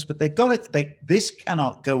concerns, but this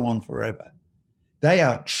cannot go on forever. They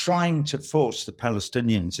are trying to force the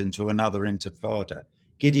Palestinians into another intifada.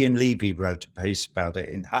 Gideon Levy wrote a piece about it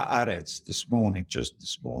in Haaretz just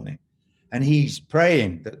this morning. And he's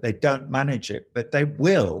praying that they don't manage it, but they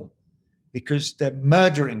will, because they're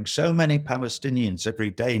murdering so many Palestinians every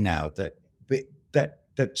day now that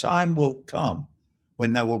the time will come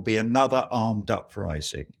when there will be another armed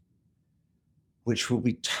uprising, which will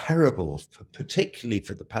be terrible, particularly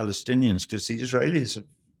for the Palestinians, because the Israelis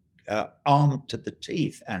are armed to the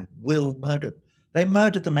teeth and will murder. They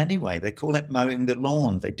murder them anyway. They call it mowing the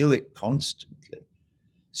lawn. They do it constantly.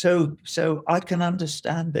 So I can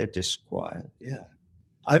understand their disquiet. Yeah,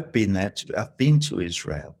 I've been there. I've been to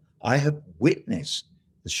Israel. I have witnessed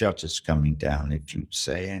the shutters coming down if you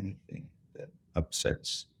say anything that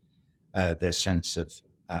upsets their sense of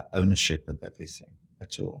ownership of everything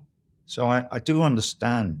at all. So I do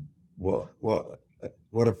understand what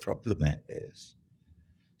a problem it is.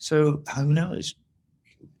 So who knows?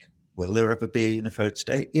 Will there ever be a unified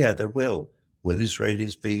state? Yeah, there will. Will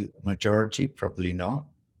Israelis be a majority? Probably not.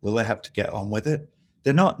 Will they have to get on with it?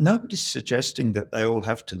 Nobody's suggesting that they all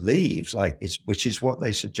have to leave, which is what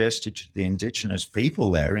they suggested to the indigenous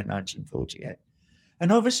people there in 1948.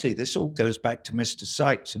 And obviously, this all goes back to Mr.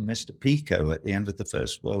 Sykes and Mr. Pico at the end of the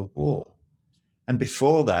First World War. And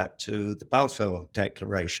before that, to the Balfour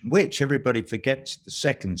Declaration, which everybody forgets the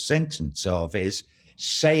second sentence of is,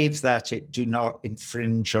 save that it do not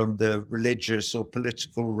infringe on the religious or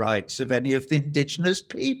political rights of any of the indigenous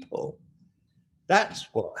people. That's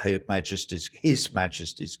what His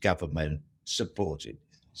Majesty's government supported.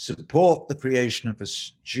 Support the creation of a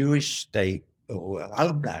Jewish state or a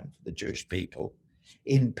homeland for the Jewish people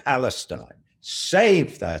in Palestine.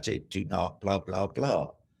 Save that it do not blah, blah, blah.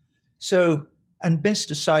 So, and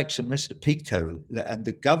Mr. Sykes and Mr. Pico and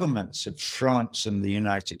the governments of France and the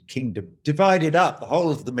United Kingdom divided up the whole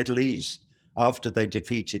of the Middle East after they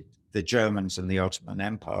defeated the Germans and the Ottoman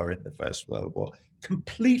Empire in the First World War,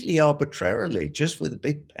 completely arbitrarily, just with a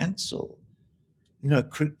big pencil,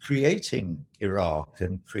 creating Iraq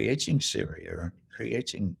and creating Syria and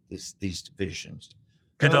creating these divisions.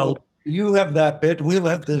 You have that bit, we'll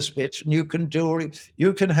have this bit, and you can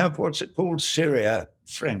have what's it called, Syria,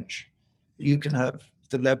 French. You can have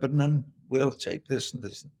the Lebanon, we'll take this and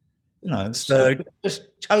this. So just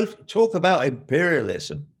talk about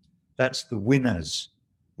imperialism. That's the winners.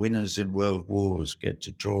 Winners in world wars get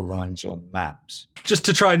to draw lines on maps. Just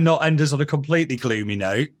to try and not end us on a completely gloomy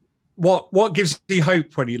note, what gives you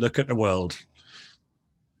hope when you look at the world?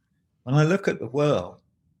 When I look at the world,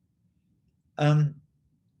 funny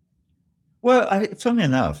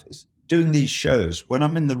enough, doing these shows, when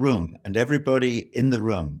I'm in the room and everybody in the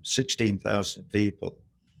room, 16,000 people,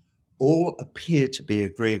 all appear to be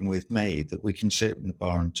agreeing with me that we can sit in the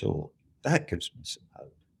bar and talk. That gives me some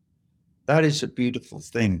hope. That is a beautiful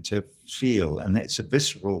thing to feel, and it's a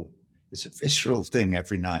visceral thing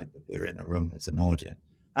every night that we're in a room with an audience.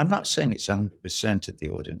 I'm not saying it's 100% of the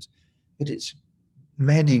audience, but it's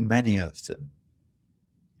many, many of them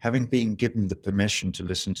having been given the permission to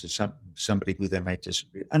listen to somebody who they may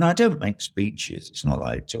disagree. And I don't make speeches. It's not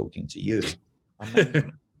like talking to you.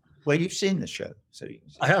 Well, you've seen the show. So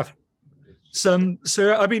I have. So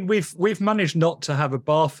I mean, we've managed not to have a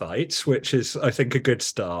bar fight, which is, I think, a good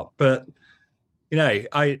start. But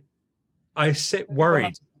I sit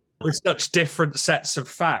worried with such different sets of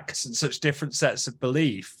facts and such different sets of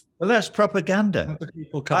belief. Well, that's propaganda.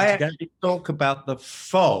 People come I together. actually talk about the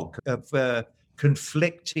fog of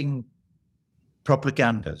conflicting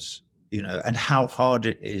propagandas, and how hard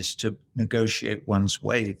it is to negotiate one's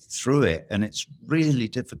way through it. And it's really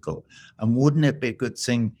difficult. And wouldn't it be a good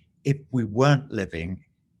thing if we weren't living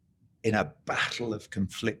in a battle of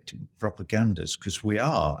conflicting propagandas? Because we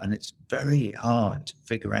are, and it's very hard to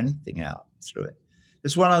figure anything out through it.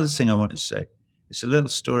 There's one other thing I want to say. It's a little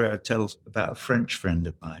story I tell about a French friend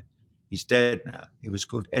of mine. He's dead now. He was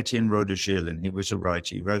called Etienne Rodagil, and he was a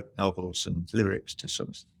writer. He wrote novels and lyrics to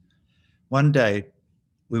some. One day,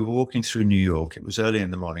 we were walking through New York. It was early in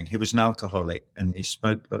the morning. He was an alcoholic and he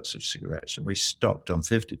smoked lots of cigarettes. And we stopped on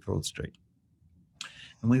 54th Street.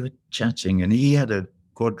 And we were chatting, and he had a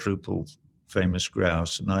quadruple famous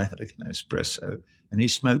grouse, and I had an espresso, and he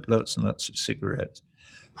smoked lots and lots of cigarettes.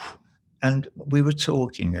 And we were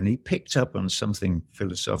talking, and he picked up on something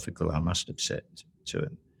philosophical I must have said to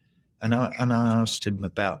him. And I asked him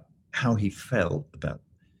about how he felt about it.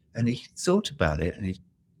 And he thought about it, and he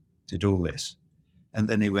did all this. And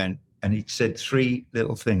then he went, and he said 3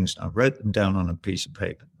 little things. I wrote them down on a piece of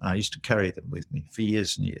paper. I used to carry them with me for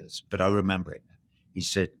years and years, but I remember it. He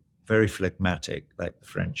said, very phlegmatic, like the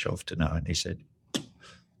French often are, and he said,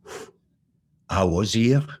 I was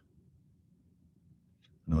here.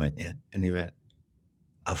 And I went, yeah. And he went,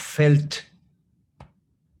 I felt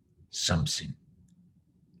something.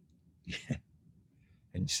 Yeah.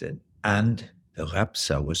 And he said, and perhaps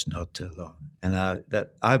I was not alone. And I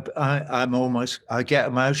get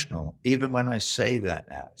emotional even when I say that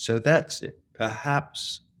now. So that's it.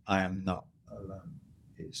 Perhaps I am not alone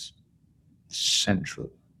is central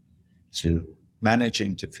to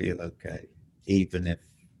managing to feel okay, even if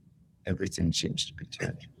everything seems to be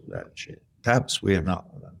turning to that shit. Perhaps we are not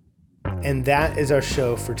alone. And that is our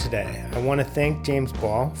show for today. I want to thank James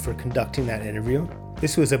Ball for conducting that interview.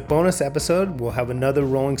 This was a bonus episode. We'll have another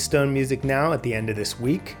Rolling Stone Music Now at the end of this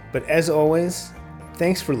week. But as always,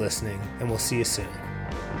 thanks for listening, and we'll see you soon.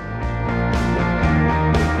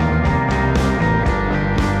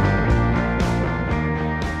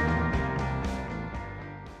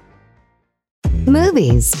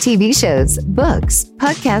 Movies, TV shows, books,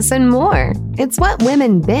 podcasts, and more. It's What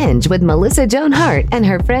Women Binge with Melissa Joan Hart and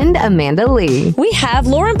her friend Amanda Lee. We have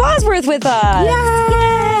Lauren Bosworth with us.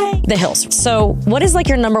 Yay! The Hills. So what is like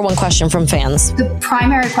your number one question from fans? The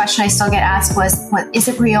primary question I still get asked was, "What is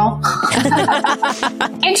it real?"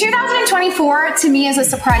 In 2024, to me, is a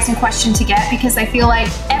surprising question to get because I feel like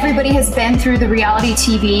everybody has been through the reality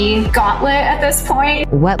TV gauntlet at this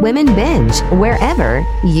point. What Women Binge, wherever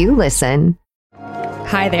you listen.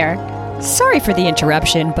 Hi there. Sorry for the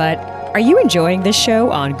interruption, but are you enjoying this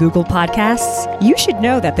show on Google Podcasts? You should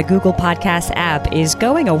know that the Google Podcasts app is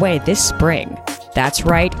going away this spring. That's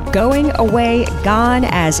right, going away, gone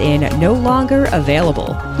as in no longer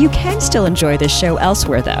available. You can still enjoy this show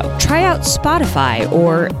elsewhere though. Try out Spotify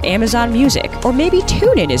or Amazon Music, or maybe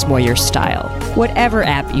TuneIn is more your style. Whatever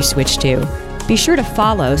app you switch to, be sure to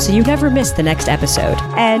follow so you never miss the next episode.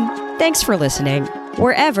 And thanks for listening,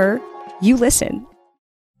 wherever you listen.